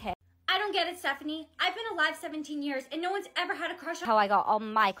flirted with him. I don't get it, Stephanie. I've been alive 17 years, and no one's ever had a crush on— How I got all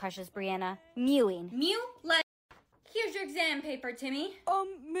my crushes, Brianna. Mewing. Mew? Like— Here's your exam paper, Timmy.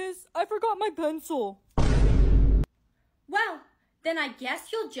 Miss, I forgot my pencil. Well, then I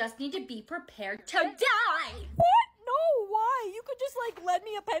guess you'll just need to be prepared to die! What? No, why? You could just, lend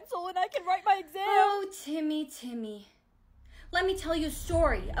me a pencil and I can write my exam. Oh, Timmy. Let me tell you a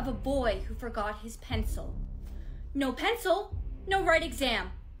story of a boy who forgot his pencil. No pencil, no right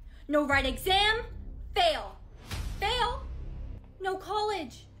exam. No right exam, fail. Fail, no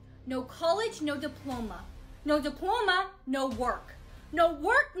college. No college, no diploma. No diploma, no work. No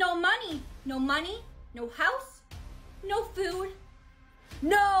work, no money. No money, no house, no food,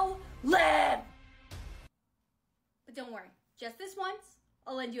 no live. But don't worry, just this once,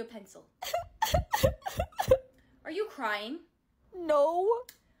 I'll lend you a pencil. Are you crying? No.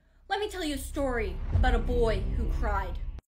 Let me tell you a story about a boy who cried.